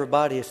what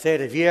everybody has said,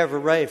 if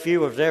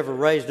you was ever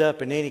raised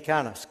up in any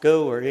kind of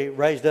school or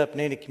raised up in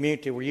any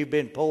community where you've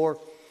been poor,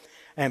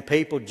 and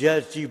people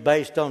judged you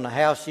based on the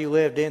house you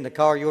lived in, the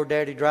car your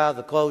daddy drove,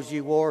 the clothes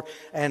you wore,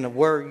 and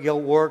where you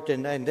worked,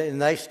 and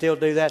they still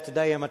do that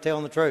today, am I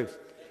telling the truth?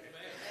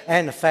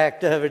 And the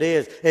fact of it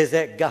is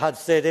that God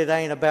said it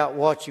ain't about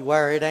what you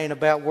wear. It ain't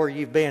about where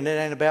you've been. It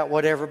ain't about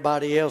what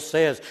everybody else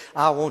says.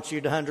 I want you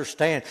to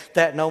understand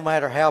that no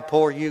matter how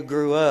poor you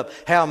grew up,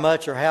 how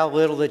much or how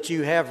little that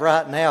you have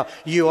right now,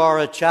 you are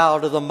a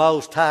child of the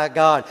Most High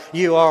God.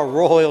 You are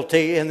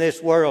royalty in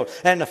this world.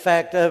 And the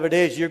fact of it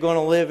is you're going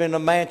to live in a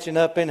mansion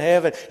up in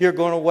heaven. You're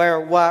going to wear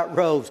white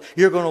robes.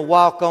 You're going to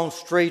walk on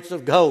streets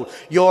of gold.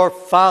 Your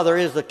Father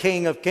is the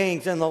King of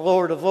Kings and the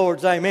Lord of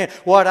Lords. Amen.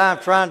 What I'm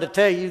trying to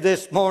tell you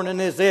this morning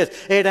morning is this.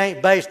 It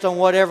ain't based on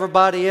what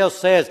everybody else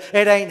says.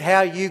 It ain't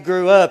how you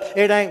grew up.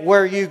 It ain't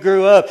where you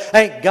grew up.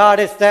 Ain't God,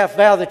 it's that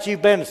vow that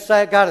you've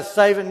got a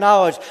saving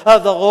knowledge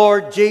of the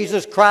Lord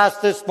Jesus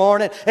Christ this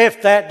morning.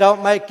 If that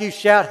don't make you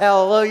shout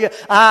hallelujah,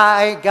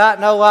 I ain't got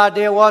no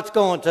idea what's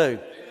going to.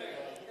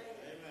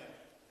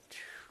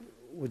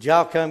 Would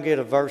y'all come get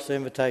a verse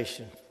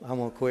invitation? I'm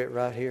going to quit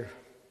right here.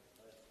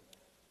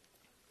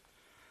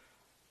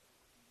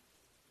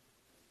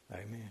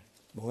 Amen.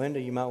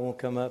 Melinda, you might want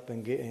to come up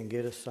and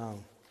get a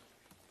song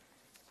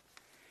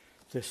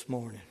this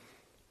morning.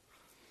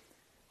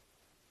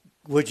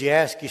 Would you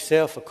ask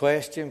yourself a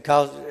question?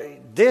 Because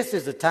this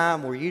is the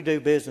time where you do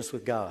business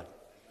with God.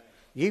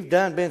 You've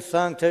been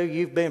sung to,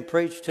 you've been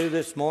preached to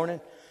this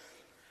morning.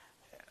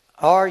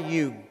 Are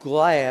you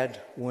glad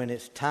when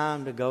it's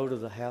time to go to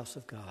the house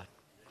of God?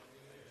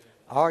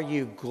 Are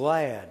you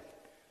glad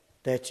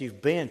that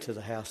you've been to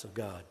the house of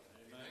God?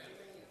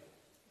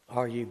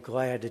 Are you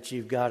glad that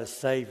you've got a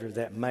Savior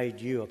that made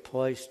you a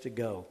place to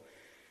go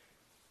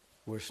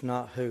where it's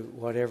not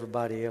what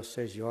everybody else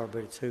says you are,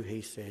 but it's who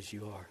He says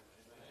you are?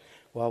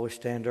 While we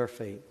stand to our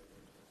feet.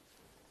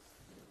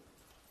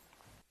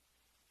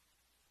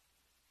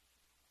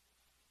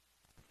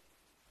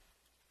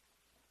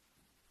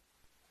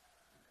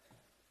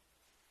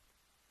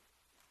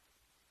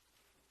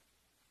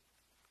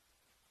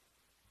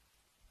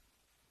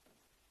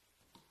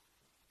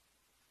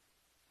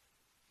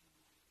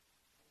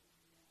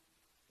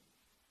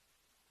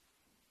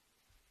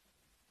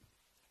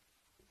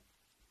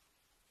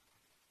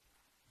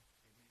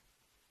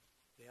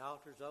 The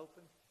altar's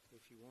open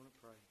if you want to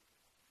pray.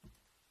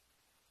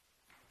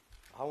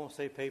 I want to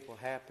see people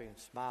happy and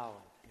smiling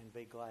and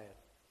be glad.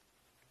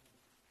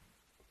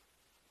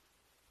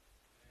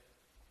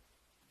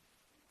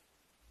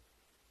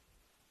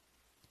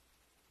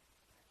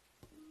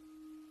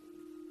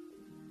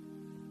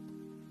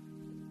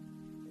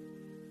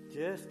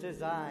 Just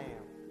as I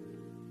am.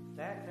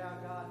 That's how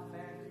God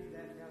found you.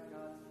 That's how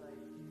God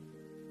saved you.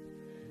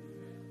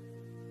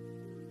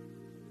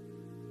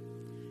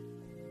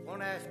 I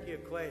want to ask you a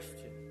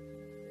question.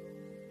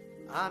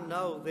 I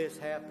know this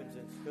happens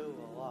in school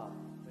a lot,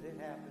 but it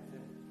happens in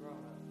the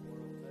grown-up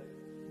world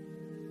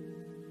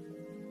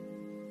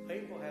too.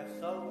 People have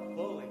so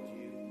bullied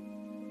you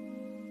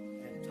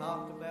and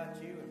talked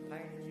about you and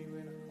painted you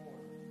in a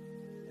corner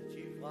that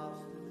you've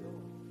lost the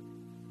joy.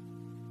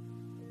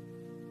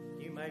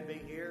 You may be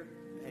here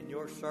and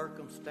your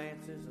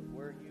circumstances of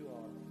where you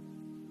are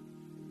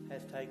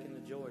has taken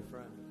the joy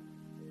from you.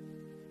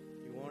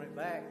 You want it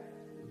back?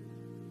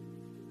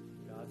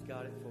 God's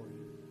got it for you.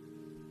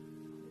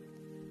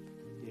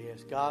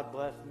 Yes, God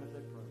bless them as they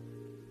pray.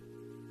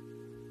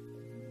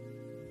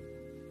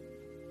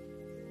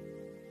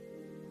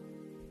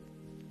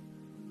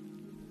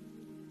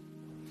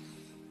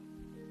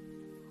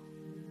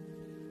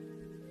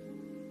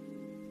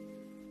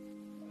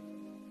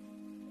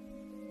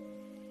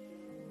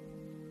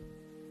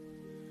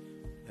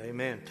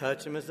 Amen.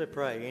 Touch them as they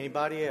pray.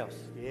 Anybody else?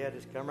 Yeah,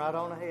 just come right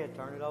on ahead.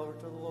 Turn it over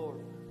to the Lord.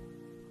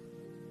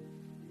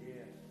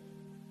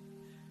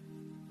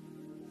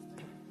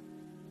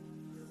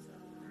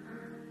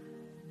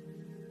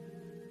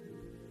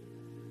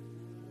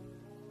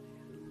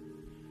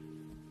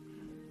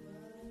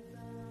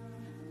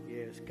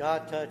 Yes,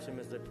 God touch them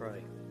as they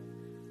pray.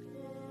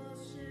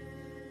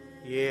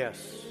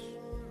 Yes,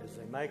 as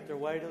they make their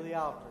way to the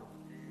altar.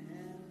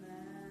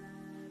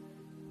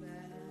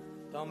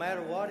 Don't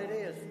matter what it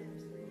is,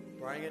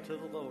 bring it to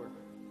the Lord.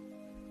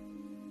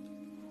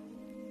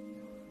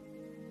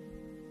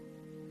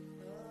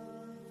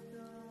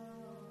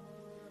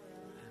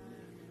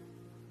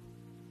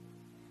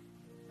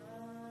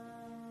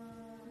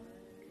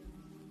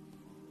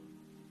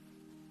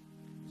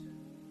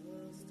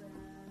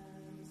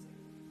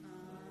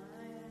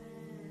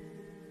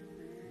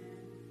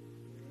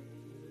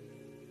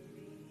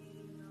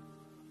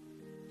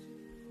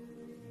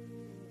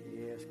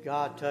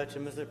 God touch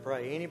them as they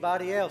pray.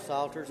 Anybody else?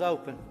 Altar's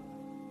open.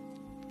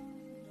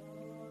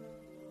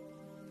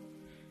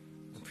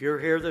 If you're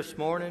here this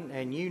morning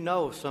and you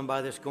know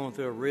somebody that's going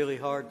through a really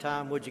hard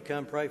time, would you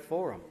come pray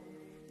for them?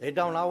 It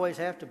don't always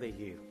have to be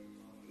you.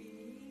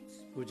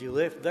 Would you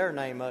lift their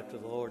name up to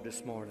the Lord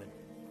this morning?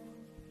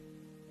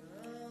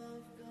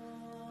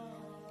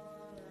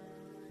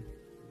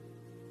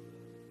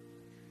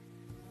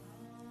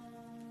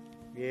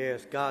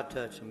 Yes, God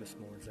touch them this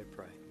morning as they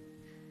pray.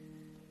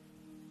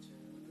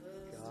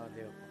 God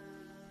help them.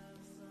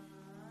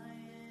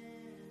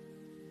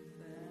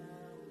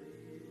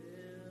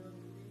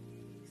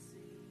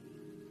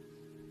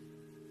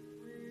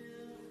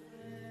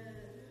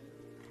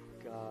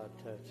 God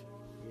touch them.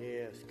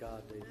 Yes,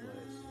 God be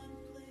blessed.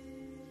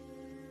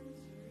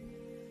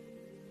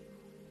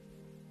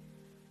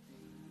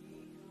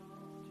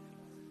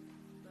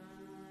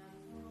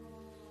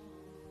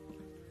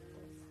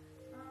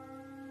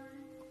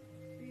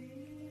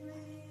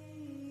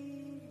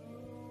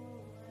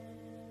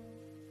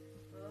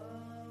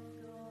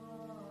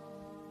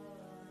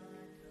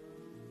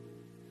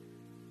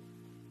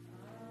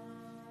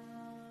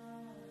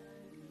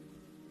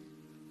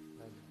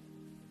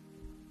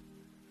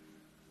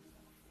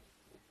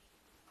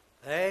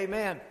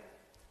 Amen.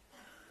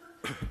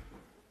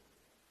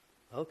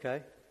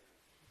 Okay.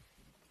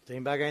 Does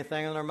anybody got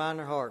anything on their mind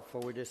or heart before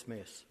we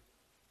dismiss?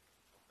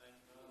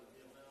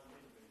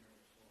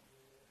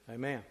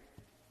 Amen.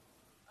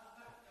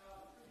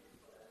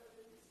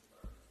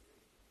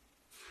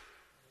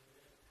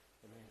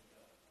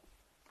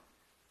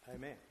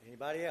 Amen.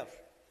 Anybody else?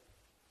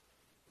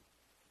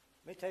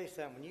 Let me tell you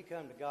something. When you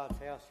come to God's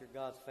house, you're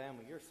God's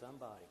family. You're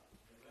somebody.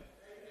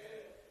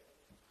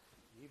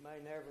 You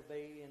may never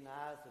be in the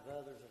eyes of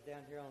others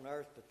down here on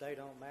earth, but they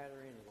don't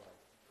matter anyway.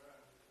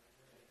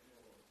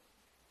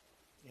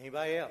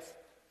 Anybody else?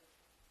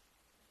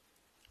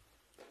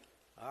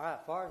 All right.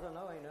 As far as I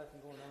know, ain't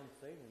nothing going on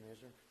this evening, is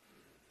there?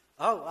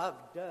 Oh,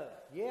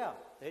 yeah.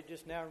 It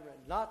just now,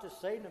 not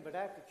this evening, but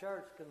after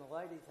church, can the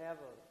ladies have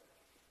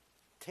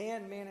a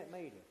 10-minute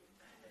meeting?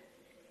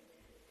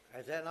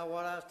 Is that not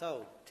what I was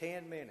told?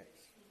 10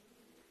 minutes.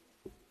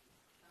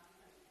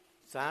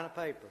 Sign a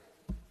paper.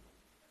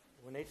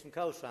 We need some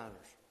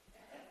co-signers.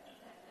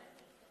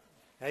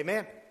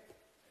 Amen?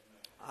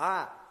 All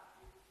right.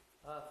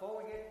 Before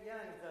we get the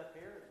youngins up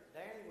here,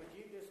 Danny, would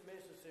you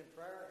dismiss us in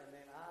prayer, and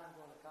then I'm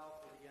going to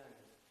call for the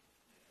youngins.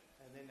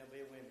 And then there'll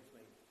be a women's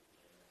meeting.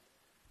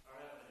 Our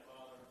Heavenly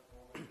Father,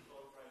 we're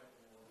so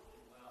grateful, Lord, that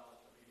you allow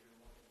us to be here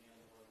once again,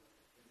 Lord.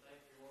 We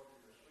thank you, Lord, for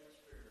your sweet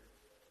spirit,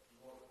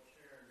 and Lord, for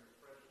sharing your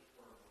precious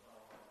word with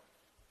our hearts.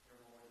 Dear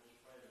Lord, we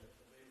just pray that it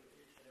will be with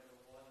each and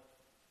every one.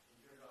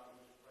 And dear God,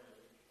 we just pray that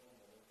each one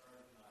will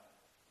return tonight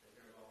to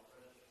hear our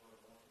precious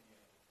word once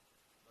again.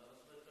 Let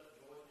us lift up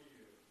joy to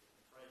you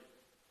and praise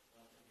it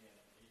once again.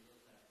 In Jesus'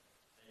 name,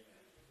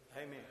 amen.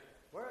 Amen.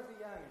 Where's the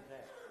youngins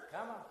at?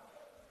 Come on.